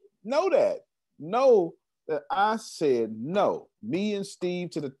me, know that. Know that I said no. Me and Steve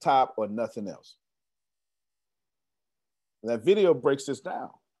to the top or nothing else. And that video breaks this down.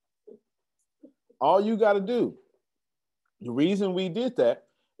 All you got to do, the reason we did that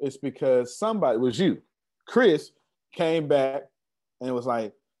is because somebody, it was you, Chris, came back and was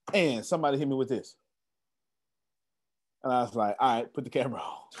like, and somebody hit me with this. And I was like, all right, put the camera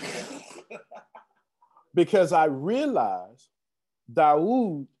on. Because I realized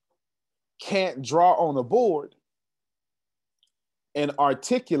Dawood can't draw on a board and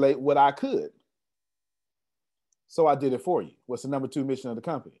articulate what I could. So I did it for you. What's the number 2 mission of the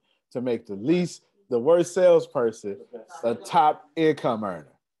company? To make the worst salesperson a top income earner.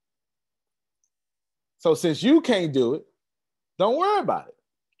 So since you can't do it, don't worry about it.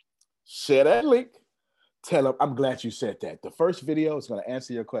 Share that link. Tell them, I'm glad you said that. The first video is going to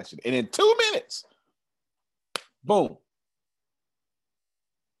answer your question. And in 2 minutes, boom.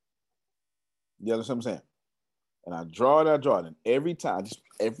 You understand what I'm saying? And I draw it. And every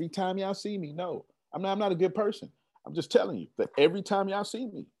time y'all see me, no, I'm not a good person. I'm just telling you that every time y'all see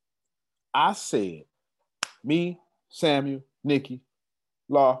me, I said, me, Samuel, Nikki,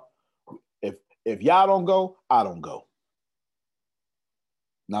 Law, if y'all don't go, I don't go.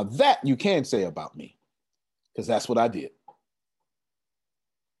 Now that you can say about me, because that's what I did.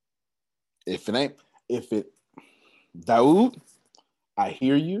 Dawood, I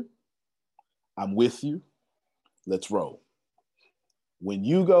hear you. I'm with you. Let's roll. When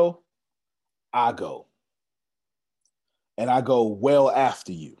you go, I go. And I go well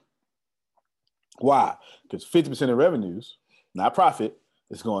after you. Why? Because 50% of revenues, not profit,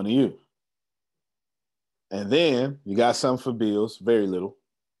 is going to you. And then you got some for bills, very little.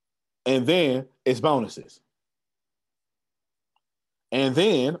 And then it's bonuses. And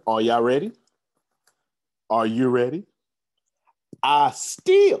then, are y'all ready? Are you ready? I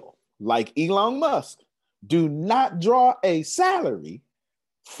still, like Elon Musk, do not draw a salary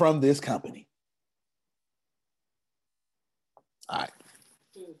from this company. All right.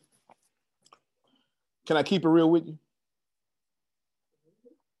 Can I keep it real with you?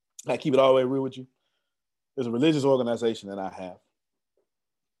 Can I keep it all the way real with you? There's a religious organization that I have.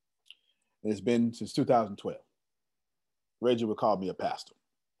 It's been since 2012. Reggie would call me a pastor.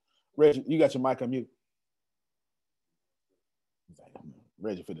 Reggie, you got your mic on mute.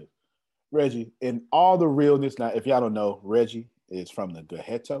 Reggie for this. Reggie, in all the realness, now, if y'all don't know, Reggie is from the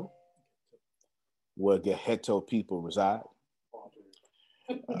Ghetto, where Ghetto people reside.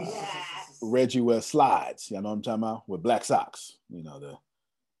 Reggie wears slides, you know what I'm talking about, with black socks, the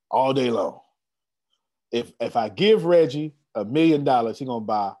all day long. If I give Reggie $1 million, he gonna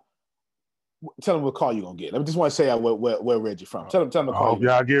buy. Tell him what car you gonna get. I just want to say where Reggie from. Tell him what car. I hope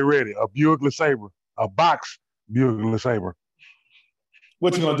y'all get ready. A Buick LeSabre, a box Buick LeSabre.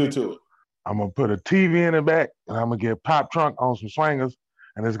 What you gonna do to it? I'm gonna put a TV in the back, and I'm gonna get pop trunk on some swingers,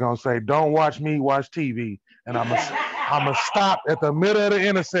 and it's gonna say, "Don't watch me, watch TV." And I'm gonna stop at the middle of the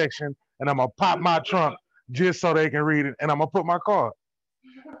intersection, and I'm gonna pop my trunk just so they can read it, and I'm gonna put my card.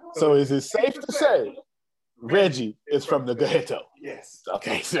 So is it safe to say Reggie is from the Ghetto? Yes.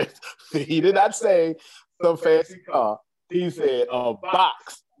 Okay. He did not say some fancy car. He said a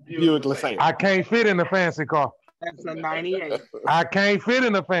box Buick LeSabre. I can't fit in the fancy car. That's a 98. I can't fit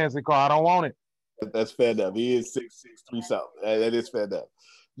in the fancy car. I don't want it. That's fair enough. He is 6'3" something. That is fair enough.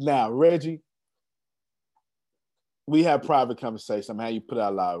 Now, Reggie, we have private conversation. How you put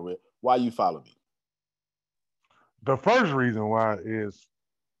out loud with why you follow me? The first reason why is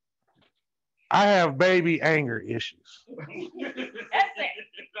I have baby anger issues.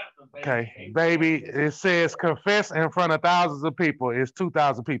 Okay, baby, it says confess in front of thousands of people. It's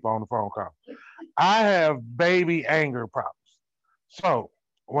 2,000 people on the phone call. I have baby anger problems. So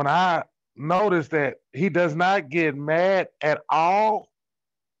when I notice that he does not get mad at all,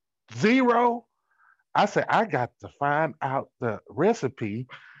 zero, I said, I got to find out the recipe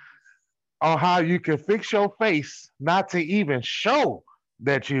on how you can fix your face not to even show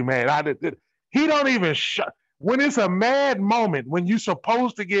that you mad. He don't even show. When it's a mad moment, when you're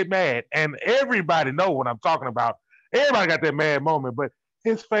supposed to get mad, and everybody know what I'm talking about. Everybody got that mad moment, but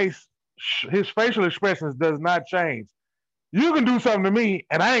his facial expressions does not change. You can do something to me,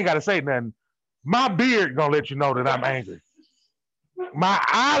 and I ain't got to say nothing. My beard gonna let you know that I'm angry. My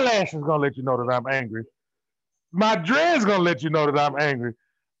eyelashes gonna let you know that I'm angry. My dreads gonna let you know that I'm angry.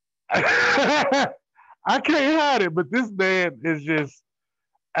 I can't hide it, but this man is just,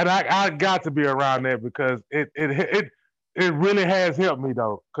 and I got to be around that because it really has helped me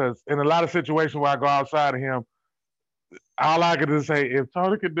though. Because in a lot of situations where I go outside of him, all I can do is say, if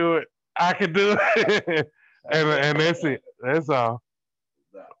Tony can do it, I can do it, and that's it. That's all.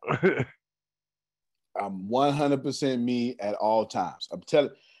 I'm 100% me at all times. I'm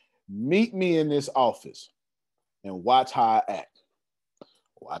telling. Meet me in this office and watch how I act.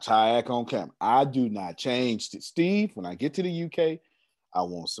 Watch how I act on camera. I do not change. Steve, when I get to the UK, I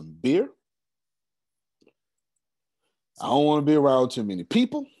want some beer. I don't want to be around too many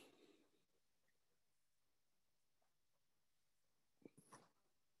people.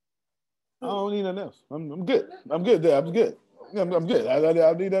 I don't need nothing else. I'm good. I'm good there. I'm good. I'm good. I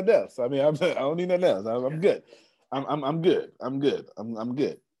don't need nothing else. I mean, I don't need nothing else. I'm good. I'm good. I'm good. I'm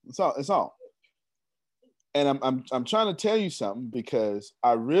good. It's all. And I'm trying to tell you something because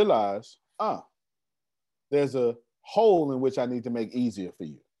I realize, there's a hole in which I need to make easier for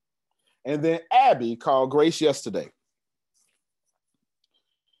you. And then Abby called Grace yesterday.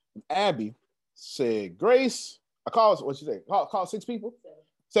 Abby said, Grace, I called, what she say? Call 6 people?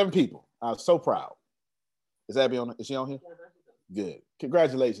 7 people. I was so proud. Is Abby on? Is she on here? Good.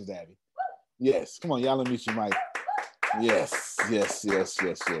 Congratulations, Abby. Yes. Come on, y'all, let me meet you, Mike. Yes. Thanks.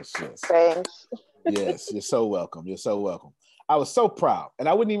 Yes, you're so welcome. You're so welcome. I was so proud, and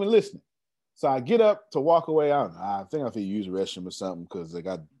I wasn't even listening. So I get up to walk away. I don't know. I think I have to use the restroom or something because they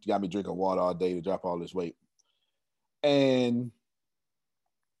got me drinking water all day to drop all this weight. And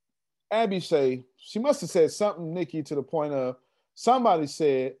Abby she must have said something, Nikki, to the point of somebody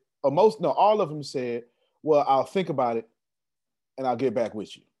said, all of them said, well, I'll think about it and I'll get back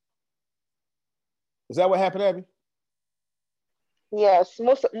with you. Is that what happened, Abby? Yes,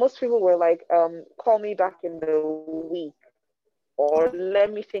 most people were like, call me back in the week or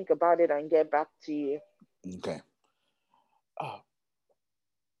let me think about it and get back to you. Okay.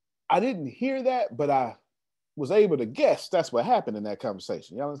 I didn't hear that, but I was able to guess that's what happened in that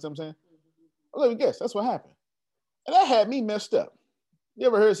conversation. Y'all understand what I'm saying? I was able to guess that's what happened. And that had me messed up. You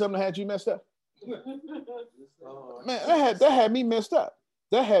ever heard something that had you messed up? Man, that had me messed up.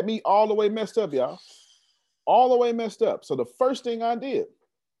 That had me all the way messed up, y'all. All the way messed up. So the first thing I did,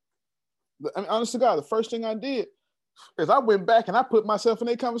 honest to God, the first thing I did is I went back and I put myself in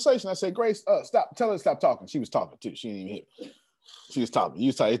a conversation. I said, Grace, stop, tell her to stop talking. She was talking too. She didn't even hear. She was talking.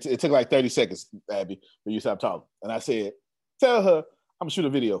 It took like 30 seconds, Abby, but you stopped talking. And I said, tell her I'm gonna shoot a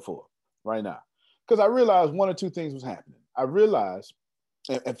video for her right now. Because I realized one or two things was happening. I realized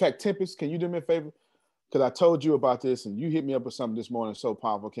In fact, Tempest, can you do me a favor? Because I told you about this and you hit me up with something this morning so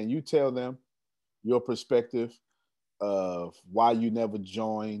powerful. Can you tell them your perspective of why you never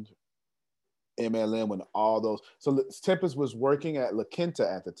joined MLM and all those? So Tempest was working at La Quinta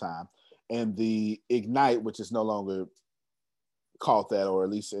at the time, and the Ignite, which is no longer called that, or at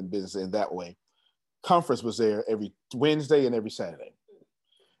least in business in that way, conference was there every Wednesday and every Saturday.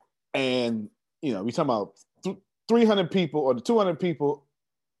 And, you know, we talking about 300 people or the 200 people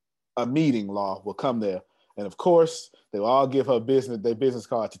a meeting law will come there. And of course, they will all give her their business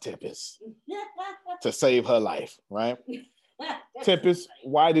card to Tempest to save her life, right? Tempest,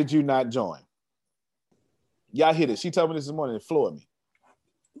 why did you not join? Y'all hit it. She told me this morning, it floored me.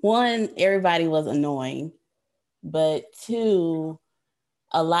 One, everybody was annoying. But two,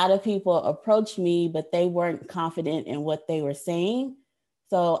 a lot of people approached me, but they weren't confident in what they were saying.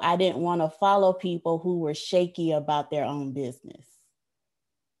 So I didn't want to follow people who were shaky about their own business.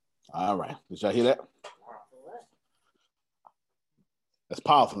 All right. Did y'all hear that? That's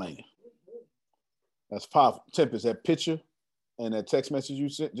powerful, ain't it? That's powerful. Tempest, that picture and that text message you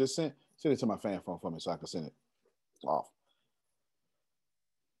just sent, send it to my fan phone for me so I can send it off.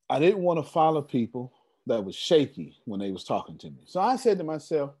 I didn't want to follow people that was shaky when they was talking to me. So I said to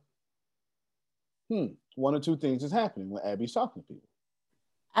myself, one or two things is happening when Abby's talking to people.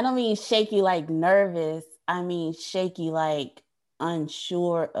 I don't mean shaky like nervous. I mean shaky like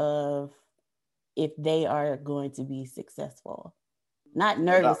unsure of if they are going to be successful. Not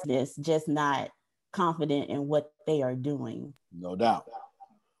nervousness, just not confident in what they are doing. No doubt.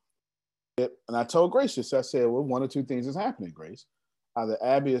 And I told Grace this. I said, well, one or two things is happening, Grace. Either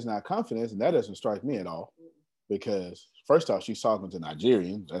Abby is not confident, and that doesn't strike me at all, because first off, she's talking to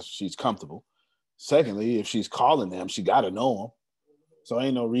Nigerians. She's comfortable. Secondly, if she's calling them, she got to know them. So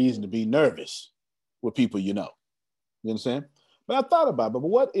ain't no reason to be nervous with people you know. You understand? But I thought about it. But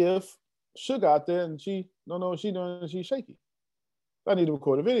what if Sugar out there and she don't know what she's doing and she's shaky? I need to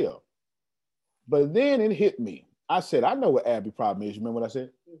record a video. But then it hit me. I said, I know what Abby's problem is. You remember what I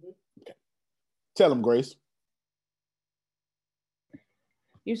said? Mm-hmm. Okay. Tell them, Grace.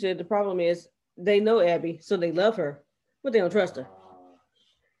 You said the problem is they know Abby, so they love her, but they don't trust her.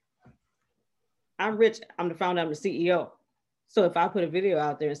 I'm rich. I'm the founder. I'm the CEO. So if I put a video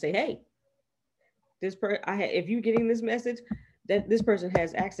out there and say, "Hey, if you're getting this message, that this person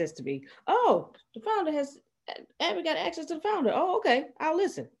has access to me. Oh, the founder has Abby got access to the founder. Oh, okay, I'll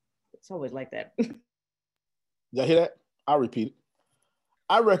listen." It's always like that. Y'all hear that? I'll repeat it.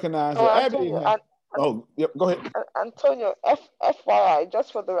 I recognize that Abby. Yep. Go ahead. Antonio, FYI,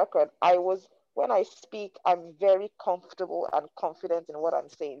 just for the record, when I speak, I'm very comfortable and confident in what I'm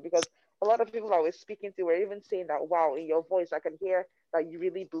saying, because a lot of people I was speaking to were even saying that, wow, in your voice, I can hear that you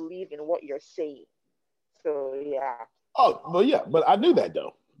really believe in what you're saying. So, yeah. Oh, well, yeah, but I knew that,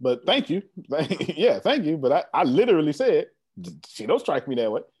 though. But thank you. Yeah, thank you. But I literally said, she don't strike me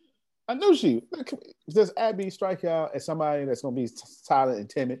that way. I knew she. Does Abby strike y'all as somebody that's going to be silent and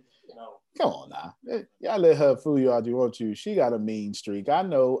timid? No. Come on now. Y'all let her fool you all you want to. She got a mean streak. I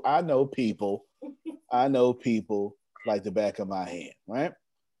know people. I know people like the back of my hand, right?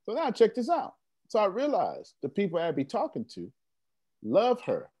 So now check this out. So I realized the people Abby talking to love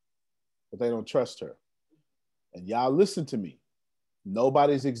her, but they don't trust her. And y'all listen to me.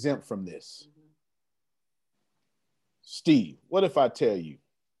 Nobody's exempt from this. Steve, what if I tell you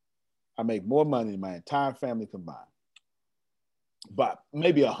I make more money than my entire family combined? But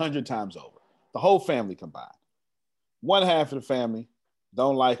maybe 100 times over. The whole family combined. One half of the family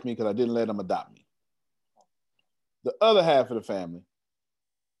don't like me because I didn't let them adopt me. The other half of the family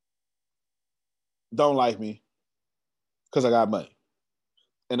don't like me because I got money.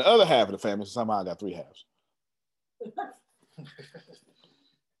 And the other half of the family, somehow I got three halves.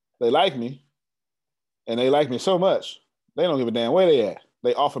 They like me, and they like me so much, they don't give a damn where they at.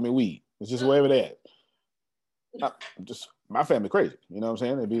 They offer me weed. It's just wherever they at. My family crazy. You know what I'm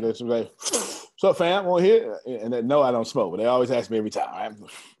saying? They'd be there to like, "What's up, fam? Want here?" And they know I don't smoke, but they always ask me every time.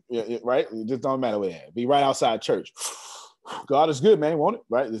 Right? It just don't matter where they at. Be right outside church. God is good, man. Won't it?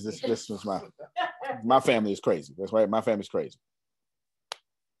 Right? This was my family is crazy. That's right. My family's crazy.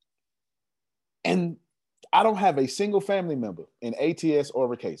 And I don't have a single family member in ATS or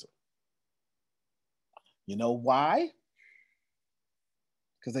Riqueza. You know why?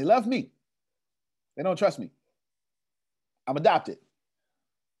 Because they love me. They don't trust me. I'm adopted.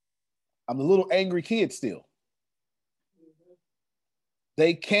 I'm the little angry kid still.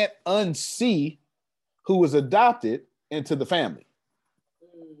 They can't unsee who was adopted into the family.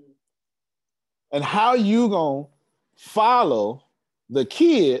 And how you gonna follow the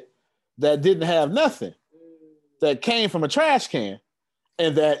kid that didn't have nothing, that came from a trash can,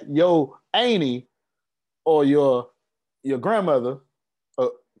 and that your auntie or your grandmother,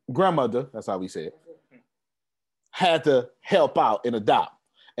 that's how we say it, had to help out and adopt.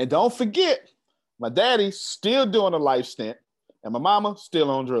 And don't forget, my daddy's still doing a life stint, and my mama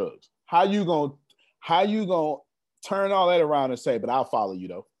still on drugs. How you gonna turn all that around and say, but I'll follow you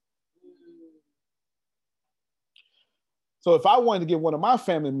though? So if I wanted to get one of my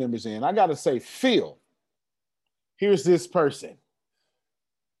family members in, I got to say, Phil, here's this person.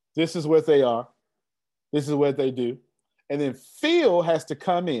 This is what they are. This is what they do. And then Phil has to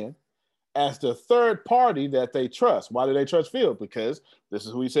come in as the third party that they trust. Why do they trust Phil? Because this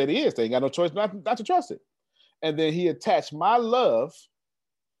is who he said he is. They ain't got no choice not to trust it. And then he attached my love.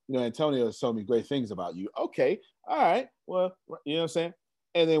 You know, Antonio has told me great things about you. Okay, all right. Well, you know what I'm saying?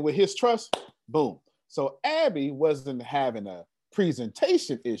 And then with his trust, boom. So Abby wasn't having a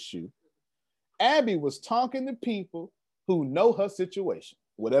presentation issue. Abby was talking to people who know her situation,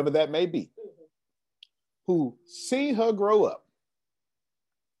 whatever that may be, who seen her grow up.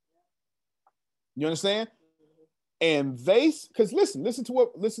 You understand? And they, because listen to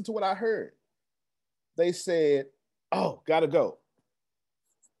what I heard. They said, "Oh, gotta go.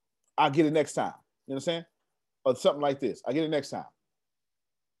 I'll get it next time." You understand? Or something like this. I'll get it next time.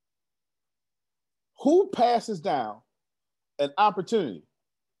 Who passes down an opportunity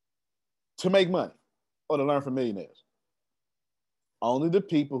to make money or to learn from millionaires? Only the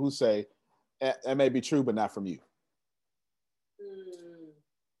people who say, that may be true, but not from you.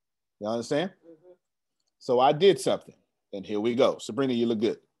 You understand? Mm-hmm. So I did something, and here we go. Sabrina, you look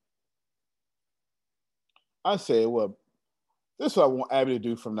good. I said, well, this is what I want Abby to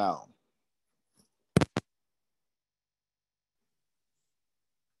do from now on.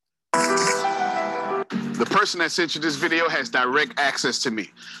 The person that sent you this video has direct access to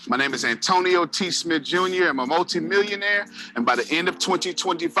me. My name is Antonio T. Smith Jr. I'm a multimillionaire, and by the end of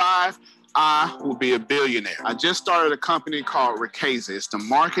 2025, I will be a billionaire. I just started a company called Riqueza. It's the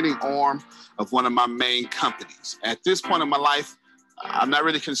marketing arm of one of my main companies. At this point in my life, I'm not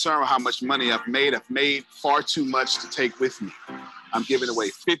really concerned with how much money I've made. I've made far too much to take with me. I'm giving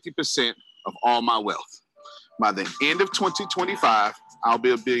away 50% of all my wealth. By the end of 2025, I'll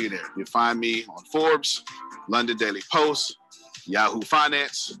be a billionaire. You'll find me on Forbes, London Daily Post, Yahoo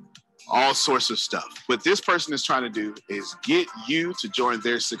Finance, all sorts of stuff. What this person is trying to do is get you to join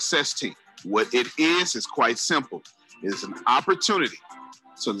their success team. What it is quite simple. It is an opportunity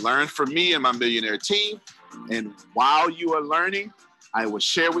to learn from me and my millionaire team. And while you are learning, I will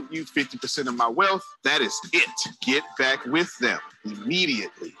share with you 50% of my wealth. That is it. Get back with them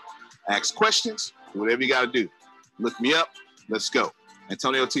immediately. Ask questions, whatever you got to do. Look me up. Let's go.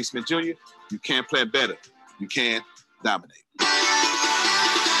 Antonio T. Smith Jr., you can play better. You can dominate.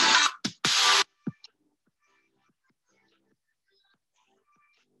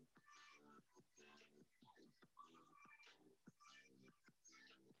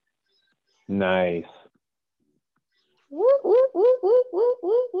 Nice. Woo, woo, woo, woo, woo,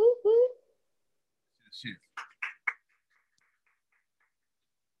 woo, woo, woo.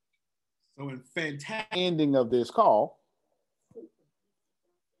 So in fantastic ending of this call,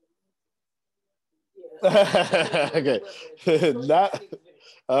 okay,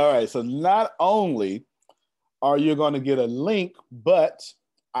 all right. So not only are you going to get a link, but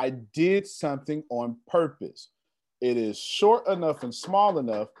I did something on purpose. It is short enough and small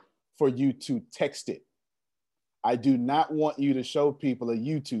enough for you to text it. I do not want you to show people a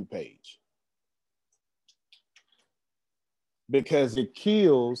YouTube page because it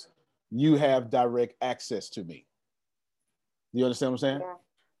kills you have direct access to me. You understand what I'm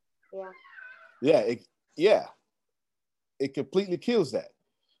saying? Yeah. It completely kills that.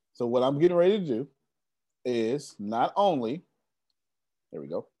 So what I'm getting ready to do is not only, there we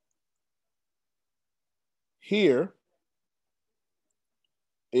go. Here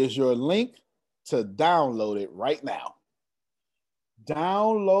is your link to download it right now.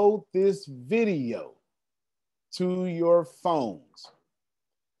 Download this video to your phones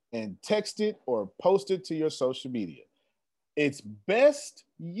and text it or post it to your social media. It's best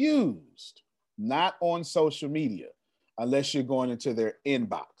used not on social media unless you're going into their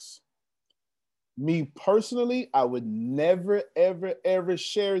inbox. Me personally, I would never, ever, ever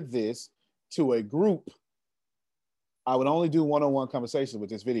share this to a group. I would only do one-on-one conversations with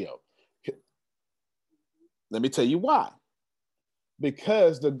this video. Let me tell you why.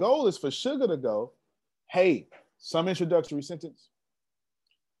 Because the goal is for Sugar to go, hey, some introductory sentence.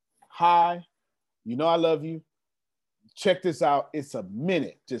 Hi, you know I love you. Check this out. It's a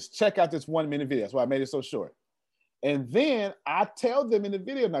minute. Just check out this 1 minute video. That's why I made it so short. And then I tell them in the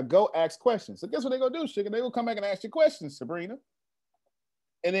video, now go ask questions. So guess what they're going to do, Sugar? They're going to come back and ask you questions, Sabrina.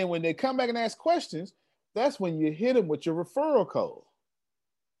 And then when they come back and ask questions, that's when you hit them with your referral code.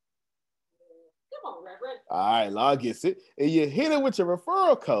 Come on, Reverend. All right, Law gets it. And you hit them with your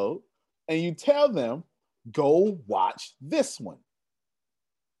referral code and you tell them, go watch this one.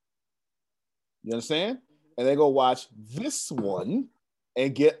 You understand? And they go watch this one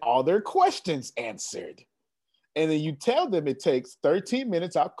and get all their questions answered. And then you tell them it takes 13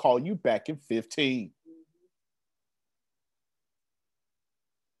 minutes. I'll call you back in 15.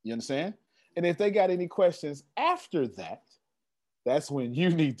 You understand? And if they got any questions after that, that's when you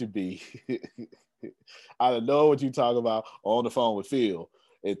need to be. I don't know what you talk about on the phone with Phil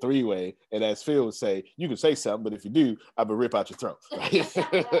in three-way. And as Phil would say, you can say something, but if you do, I'm gonna rip out your throat.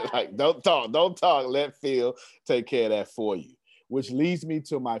 Like, don't talk. Let Phil take care of that for you. Which leads me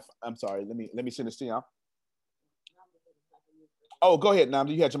to my, I'm sorry, let me send this to y'all. Oh, go ahead,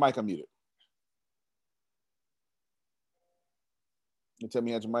 Namdi. You had your mic unmuted. You tell me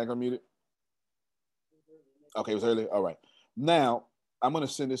you had your mic unmuted? Okay, it was early. All right. Now, I'm going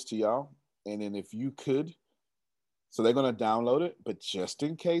to send this to y'all. And then if you could, so they're going to download it. But just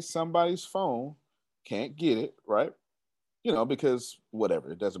in case somebody's phone can't get it, right? You know, because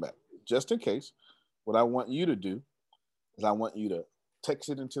whatever, it doesn't matter. Just in case, what I want you to do is I want you to text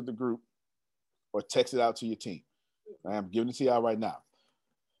it into the group or text it out to your team. I'm giving it to y'all right now.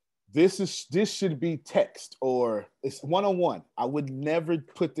 This should be text or it's one-on-one. I would never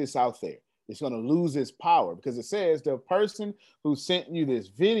put this out there. It's going to lose its power because it says the person who sent you this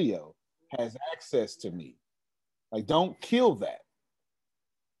video has access to me. Like, don't kill that.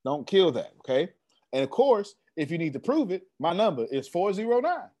 Don't kill that, okay? And of course, if you need to prove it, my number is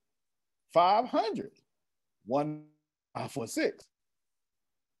 409-500-1546.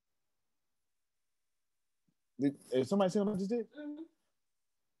 Is somebody see what I just did?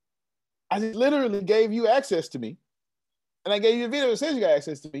 I just literally gave you access to me. And I gave you a video that says you got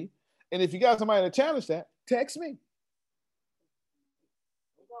access to me. And if you got somebody to challenge that, text me.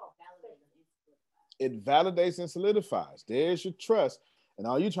 It validates and solidifies. There's your trust. And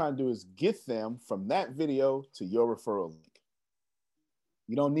all you're trying to do is get them from that video to your referral link.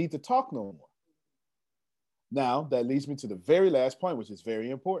 You don't need to talk no more. Now, that leads me to the very last point, which is very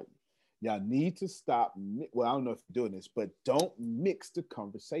important. Y'all need to stop. Well, I don't know if you're doing this, but don't mix the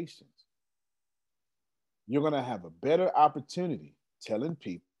conversations. You're going to have a better opportunity telling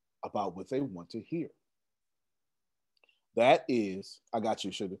people about what they want to hear. That is, I got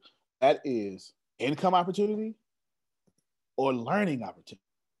you, Sugar. That is income opportunity or learning opportunity.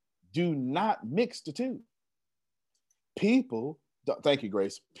 Do not mix the two. People, thank you,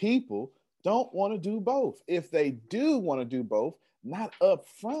 Grace. People don't want to do both. If they do want to do both, not up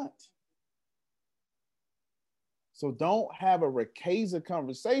front. So don't have a Riqueza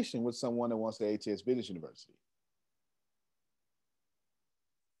conversation with someone that wants to ATS Business University.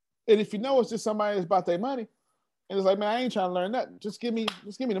 And if you know it's just somebody that's about their money, and it's like, man, I ain't trying to learn nothing. Just give me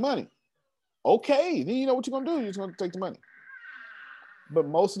the money. Okay, then you know what you're gonna do. You're just gonna take the money. But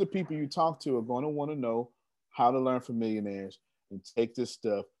most of the people you talk to are going to want to know how to learn from millionaires and take this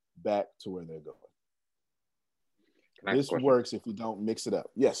stuff back to where they're going. This works if you don't mix it up.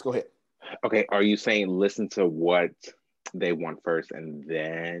 Yes, go ahead. Okay, are you saying listen to what they want first and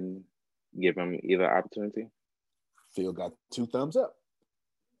then give them either opportunity? Phil got 2 thumbs up.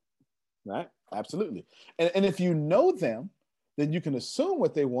 Right? Absolutely. And if you know them, then you can assume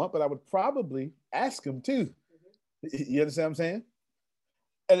what they want, but I would probably ask them too. You understand what I'm saying?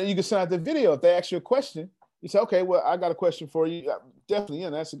 And then you can send out the video. If they ask you a question, you say, okay, well, I got a question for you. Definitely, yeah,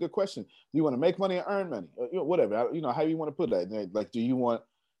 that's a good question. Do you want to make money or earn money? Or, whatever, how you want to put that. Like, do you want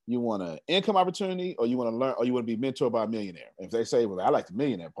an income opportunity or you want to learn or you want to be mentored by a millionaire? If they say, well, I like the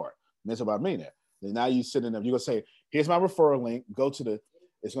millionaire part, mentored by a millionaire, then now you sit in there, you're going to say, here's my referral link.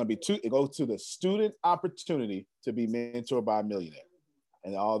 It's going to be go to the student opportunity to be mentored by a millionaire.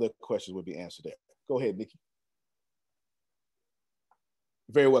 And all the questions will be answered there. Go ahead, Nikki.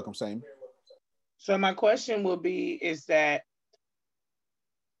 Very welcome, Sam. So my question will be, is that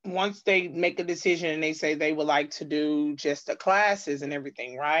once they make a decision and they say they would like to do just the classes and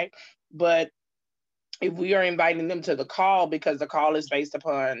everything, right? But if we are inviting them to the call, because the call is based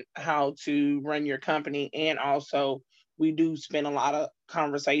upon how to run your company, and also we do spend a lot of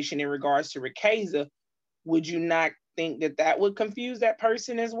conversation in regards to Riqueza, would you not think that would confuse that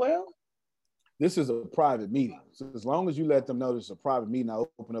person as well? This is a private meeting. So as long as you let them know this is a private meeting, I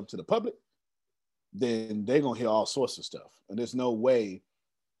open up to the public, then they're going to hear all sorts of stuff. And there's no way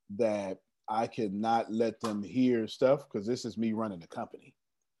that I could not let them hear stuff because this is me running the company.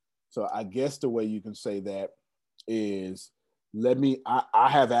 So I guess the way you can say that is I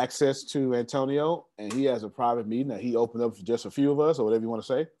have access to Antonio, and he has a private meeting that he opened up for just a few of us, or whatever you want to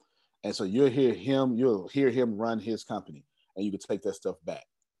say. And so you'll hear him run his company, and you can take that stuff back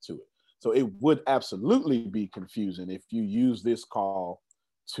to it. So it would absolutely be confusing if you use this call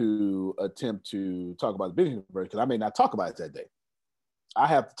to attempt to talk about the business because I may not talk about it that day. I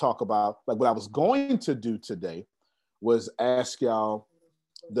have to talk about, like, what I was going to do today was ask y'all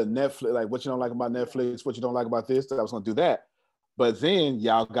the Netflix, like, what you don't like about Netflix, what you don't like about this. I was going to do that. But then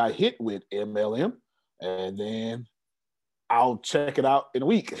y'all got hit with MLM, and then I'll check it out in a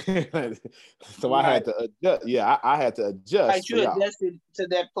week. So I had to adjust. Yeah, I had to adjust. Right, you adjusted to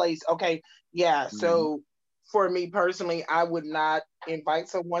that place. Okay. Yeah. So for me personally, I would not invite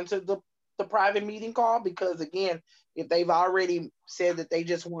someone to the private meeting call because, again, if they've already said that they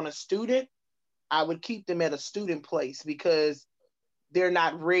just want a student, I would keep them at a student place because they're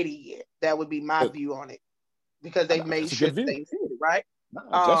not ready yet. That would be my view on it because they've made sure that they fit it, right?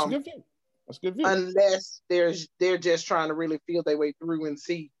 That's a good view. That's a good view. Unless they're just trying to really feel their way through and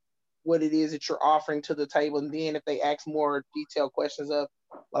see what it is that you're offering to the table. And then if they ask more detailed questions of,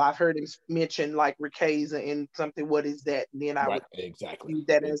 well, I've heard him mention like Riqueza and something, what is that? And then I would use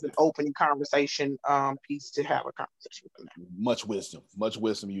that as an opening conversation piece to have a conversation with them. Much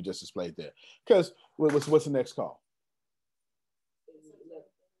wisdom you just displayed there. Because what's the next call?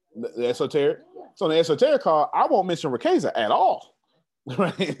 The esoteric. So on the esoteric call, I won't mention Riqueza at all.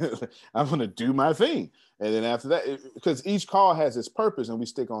 Right? I'm going to do my thing. And then after that, because each call has its purpose and we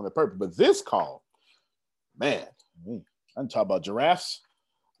stick on the purpose. But this call, man, I'm talking about giraffes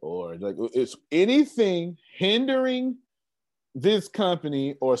or like it's anything hindering this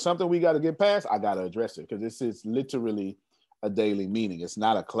company or something we got to get past. I got to address it because this is literally a daily meeting. It's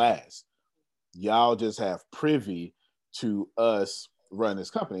not a class. Y'all just have privy to us run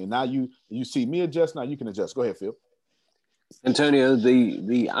this company. And now you see me adjust. Now you can adjust. Go ahead, Phil. Antonio,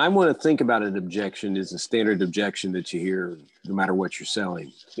 the I want to think about an objection is a standard objection that you hear no matter what you're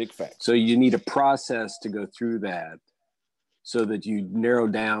selling. Big fact. So you need a process to go through that so that you narrow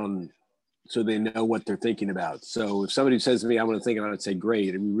down so they know what they're thinking about. So if somebody says to me, I want to think about it, I'd say,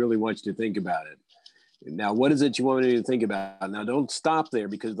 great, and we really want you to think about it. Now, what is it you want me to think about? Now, don't stop there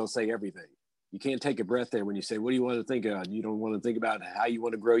because they'll say everything. You can't take a breath there when you say, what do you want to think about? You don't want to think about how you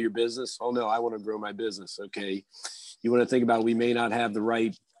want to grow your business? Oh, no, I want to grow my business. Okay. You want to think about we may not have the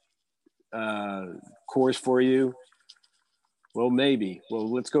right course for you? Well, maybe.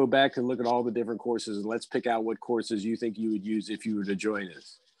 Well, let's go back and look at all the different courses and let's pick out what courses you think you would use if you were to join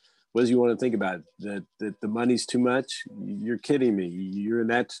us. What do you want to think about? That the money's too much? You're kidding me. You're in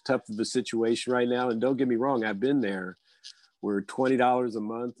that tough of a situation right now. And don't get me wrong, I've been there where $20 a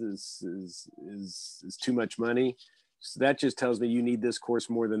month is too much money. So that just tells me you need this course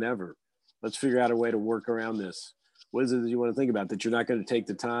more than ever. Let's figure out a way to work around this. What is it that you want to think about? That you're not going to take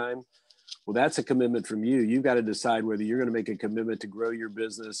the time? Well, that's a commitment from you. You've got to decide whether you're going to make a commitment to grow your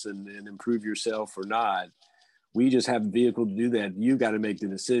business and improve yourself or not. We just have the vehicle to do that. You've got to make the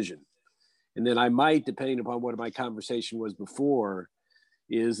decision. And then I might, depending upon what my conversation was before,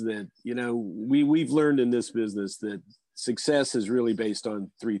 is that, you know, we've learned in this business that success is really based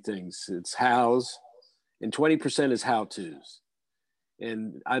on three things. It's hows, and 20% is how-tos.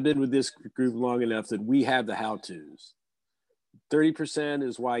 And I've been with this group long enough that we have the how-tos. 30%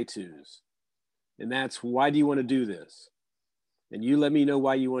 is why-tos. And that's, why do you want to do this? And you let me know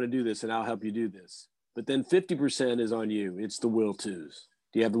why you want to do this and I'll help you do this. But then 50% is on you. It's the will-tos.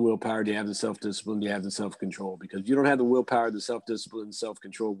 Do you have the willpower? Do you have the self-discipline? Do you have the self-control? Because if you don't have the willpower, the self-discipline, and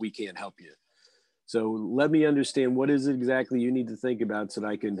self-control, we can't help you. So let me understand what is it exactly you need to think about so that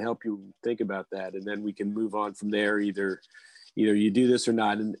I can help you think about that. And then we can move on from there. Either you do this or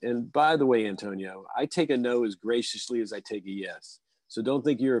not. And by the way, Antonio, I take a no as graciously as I take a yes. So don't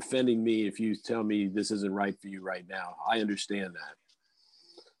think you're offending me if you tell me this isn't right for you right now. I understand that.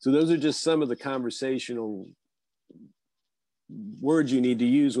 So those are just some of the conversational words you need to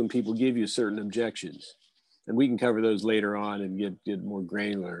use when people give you certain objections. And we can cover those later on and get more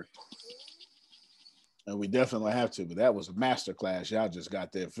granular. And we definitely have to, but that was a master class. Y'all just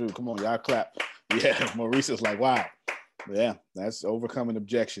got that food. Come on, y'all clap. Yeah, Maurice is like, wow. Yeah, that's overcoming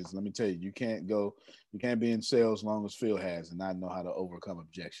objections. Let me tell you, you can't be in sales as long as Phil has and not know how to overcome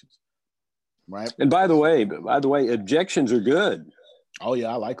objections. Right? And by the way, objections are good. Oh yeah,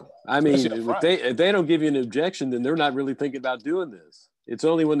 I like them. I mean, if they don't give you an objection, then they're not really thinking about doing this. It's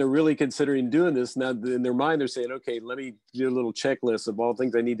only when they're really considering doing this, now in their mind, they're saying, okay, let me do a little checklist of all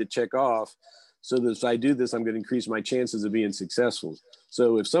things I need to check off. So that if I do this, I'm going to increase my chances of being successful.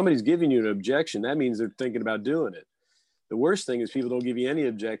 So if somebody's giving you an objection, that means they're thinking about doing it. The worst thing is people don't give you any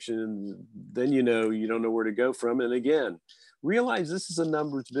objection. And then you don't know where to go from. And again, Realize this is a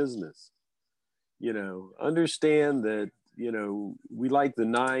numbers business. Understand that, we like the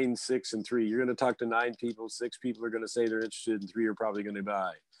 9, 6, and 3. You're going to talk to 9 people, 6 people are going to say they're interested, and 3 are probably going to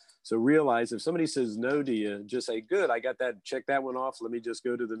buy. So realize if somebody says no to you, just say, good, I got that, check that one off. Let me just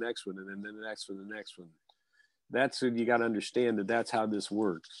go to the next one, and then the next one, the next one. That's what you got to understand, that that's how this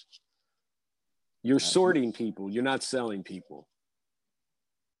works. You're sorting people. You're not selling people.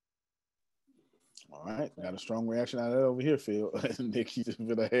 All right. Got a strong reaction out of that over here, Phil. Nick, you just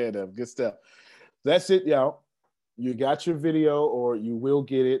been ahead of. Good stuff. That's it, y'all. You got your video, or you will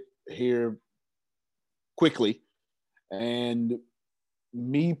get it here quickly. And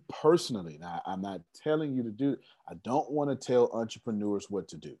me personally, now I'm not telling you to do, I don't want to tell entrepreneurs what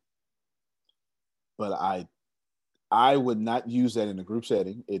to do. But I would not use that in a group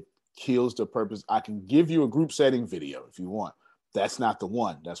setting. It kills the purpose. I can give you a group setting video if you want. That's not the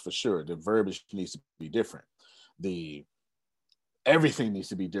one, that's for sure. The verbiage needs to be different. Everything needs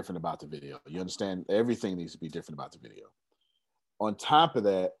to be different about the video. You understand? Everything needs to be different about the video. On top of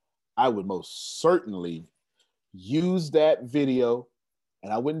that, I would most certainly use that video,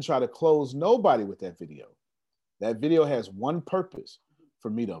 and I wouldn't try to close nobody with that video. That video has one purpose: for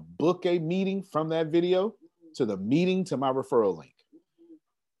me to book a meeting from that video to the meeting to my referral link.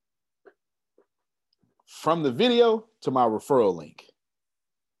 From the video to my referral link.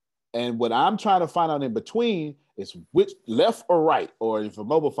 And what I'm trying to find out in between is which, left or right, or if a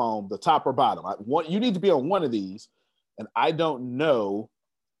mobile phone, the top or bottom. You need to be on one of these, and I don't know.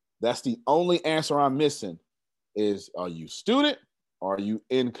 That's the only answer I'm missing is, are you student or are you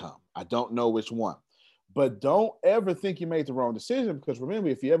income? I don't know which one. But don't ever think you made the wrong decision, because remember,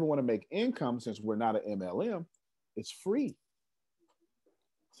 if you ever want to make income, since we're not an MLM, it's free.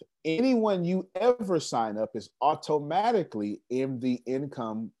 So anyone you ever sign up is automatically in the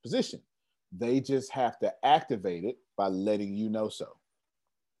income position. They just have to activate it by letting you know so.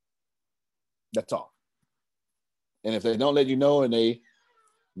 That's all. And if they don't let you know and they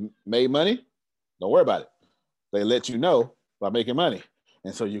made money, don't worry about it. They let you know by making money.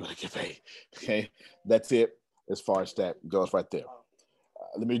 And so you're going to get paid. Okay. That's it as far as that goes right there.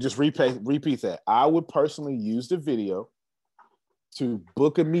 Let me just repeat that. I would personally use the video to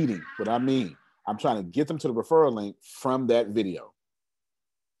book a meeting. What I mean, I'm trying to get them to the referral link from that video.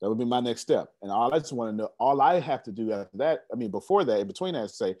 That would be my next step. And all I just want to know, all I have to do after that, before that, in between that,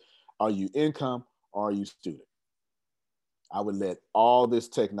 is say, are you income or are you student? I would let all this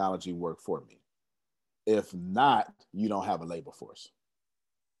technology work for me. If not, you don't have a labor force.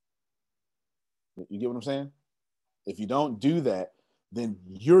 You get what I'm saying? If you don't do that, then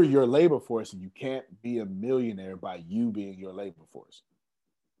you're your labor force, and you can't be a millionaire by you being your labor force.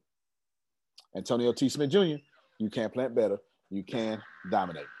 Antonio T. Smith Jr., you can plant better. You can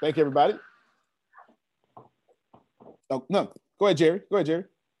dominate. Thank you, everybody. Oh, no. Go ahead, Jerry.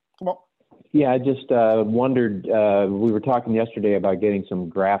 Come on. Yeah, I just wondered, we were talking yesterday about getting some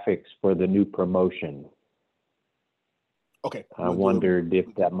graphics for the new promotion. Okay. I wondered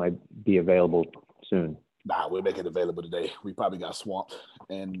if that might be available soon. Nah, we'll make it available today. We probably got swamped.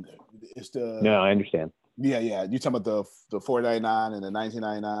 And it's the... No, I understand. Yeah. You talking about the $4.99 and the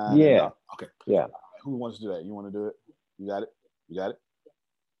 $19.99? Yeah. Okay. Yeah. Who wants to do that? You want to do it? You got it?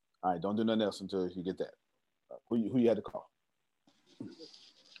 All right, don't do nothing else until you get that. Who you had to call?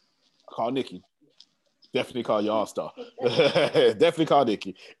 Call Nikki. Definitely call your all-star. Definitely call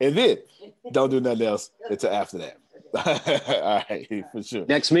Nikki. And then don't do nothing else until after that. All right, for sure.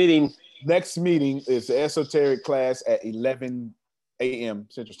 Next meeting is the esoteric class at 11 a.m.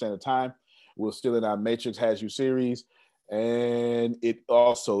 Central Standard Time. We're still in our Matrix Has You series. And it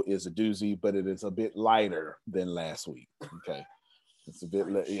also is a doozy, but it is a bit lighter than last week. Okay. It's a bit,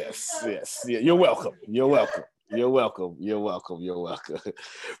 yes. Yeah, you're welcome.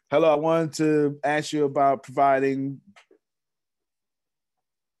 Hello, I wanted to ask you about providing,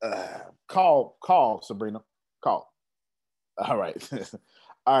 call, Sabrina, call. All right.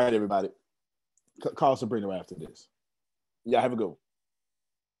 All right, everybody. Call Sabrina after this. Yeah, have a good one.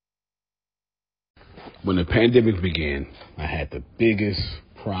 When the pandemic began, I had the biggest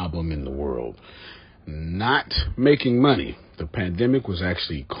problem in the world. Not making money. The pandemic was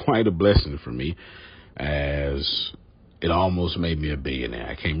actually quite a blessing for me, as it almost made me a billionaire.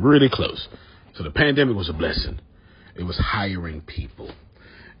 I came really close. So the pandemic was a blessing. It was hiring people.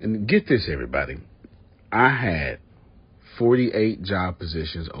 And get this, everybody. I had 48 job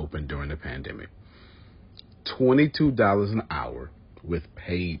positions open during the pandemic. $22 an hour with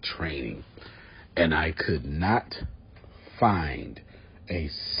paid training. And I could not find a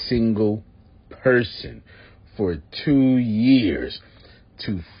single person for 2 years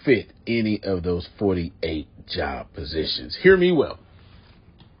to fit any of those 48 job positions. Hear me well.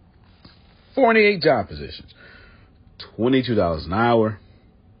 48 job positions, $22 an hour,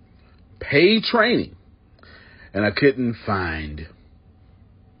 paid training, and I couldn't find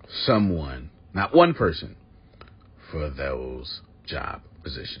someone, not one person, for those job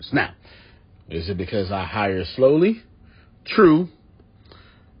positions. Now, is it because I hire slowly? True,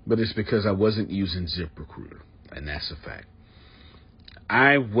 but it's because I wasn't using ZipRecruiter, and that's a fact.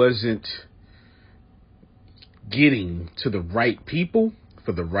 I wasn't getting to the right people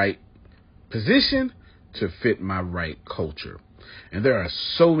for the right position to fit my right culture. And there are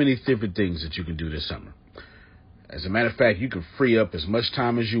so many different things that you can do this summer. As a matter of fact, you can free up as much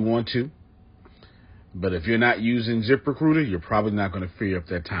time as you want to. But if you're not using ZipRecruiter, you're probably not going to free up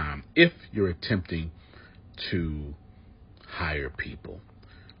that time if you're attempting to hire people.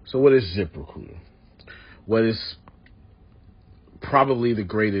 So what is ZipRecruiter? What is probably the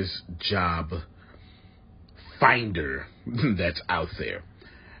greatest job finder that's out there.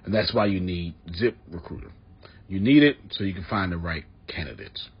 And that's why you need ZipRecruiter. You need it so you can find the right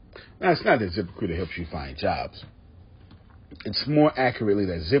candidates. Now, it's not that ZipRecruiter helps you find jobs. It's more accurately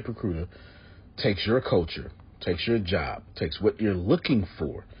that ZipRecruiter takes your culture, takes your job, takes what you're looking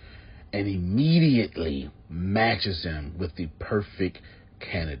for, and immediately matches them with the perfect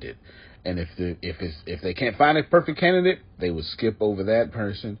candidate. And if they can't find a perfect candidate, they will skip over that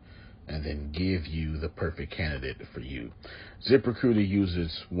person and then give you the perfect candidate for you. ZipRecruiter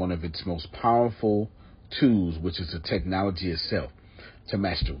uses one of its most powerful tools, which is the technology itself, to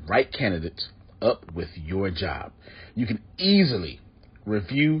match the right candidates up with your job. You can easily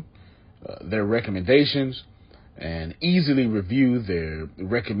review their recommendations and easily review their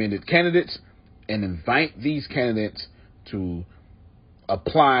recommended candidates and invite these candidates to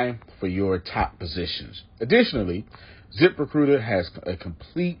apply for your top positions. Additionally, ZipRecruiter has a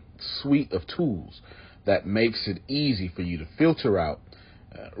complete suite of tools that makes it easy for you to filter out,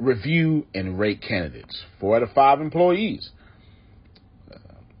 review, and rate candidates. 4 out of 5 employees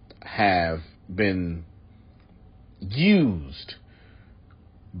have been used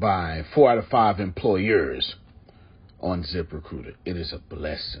by 4 out of 5 employers on ZipRecruiter. It is a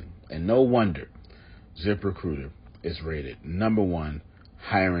blessing. And no wonder ZipRecruiter is rated #1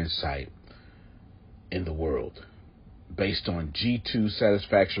 hiring site in the world based on G2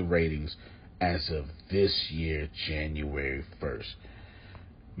 satisfaction ratings as of this year, January 1st.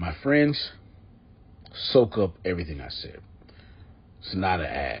 My friends, soak up everything I said. It's not an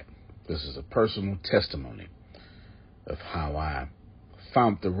ad. This is a personal testimony of how I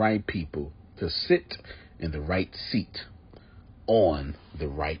found the right people to sit in the right seat on the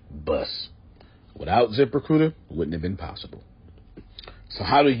right bus. Without ZipRecruiter, it wouldn't have been possible. So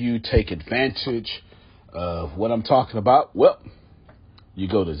how do you take advantage of what I'm talking about? Well, you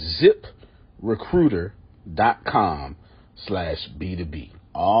go to ZipRecruiter.com/B2B.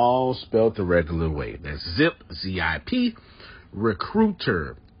 All spelled the regular way. That's Zip, Z-I-P,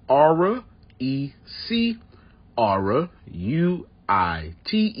 Recruiter, Aura, E-C, Aura, U-I-T-E-R,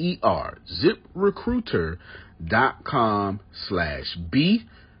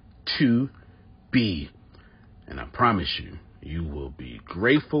 ZipRecruiter.com/B2B. And I promise you, you will be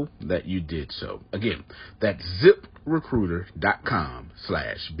grateful that you did so. Again, that's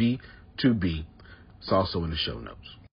ZipRecruiter.com/B2B. It's also in the show notes.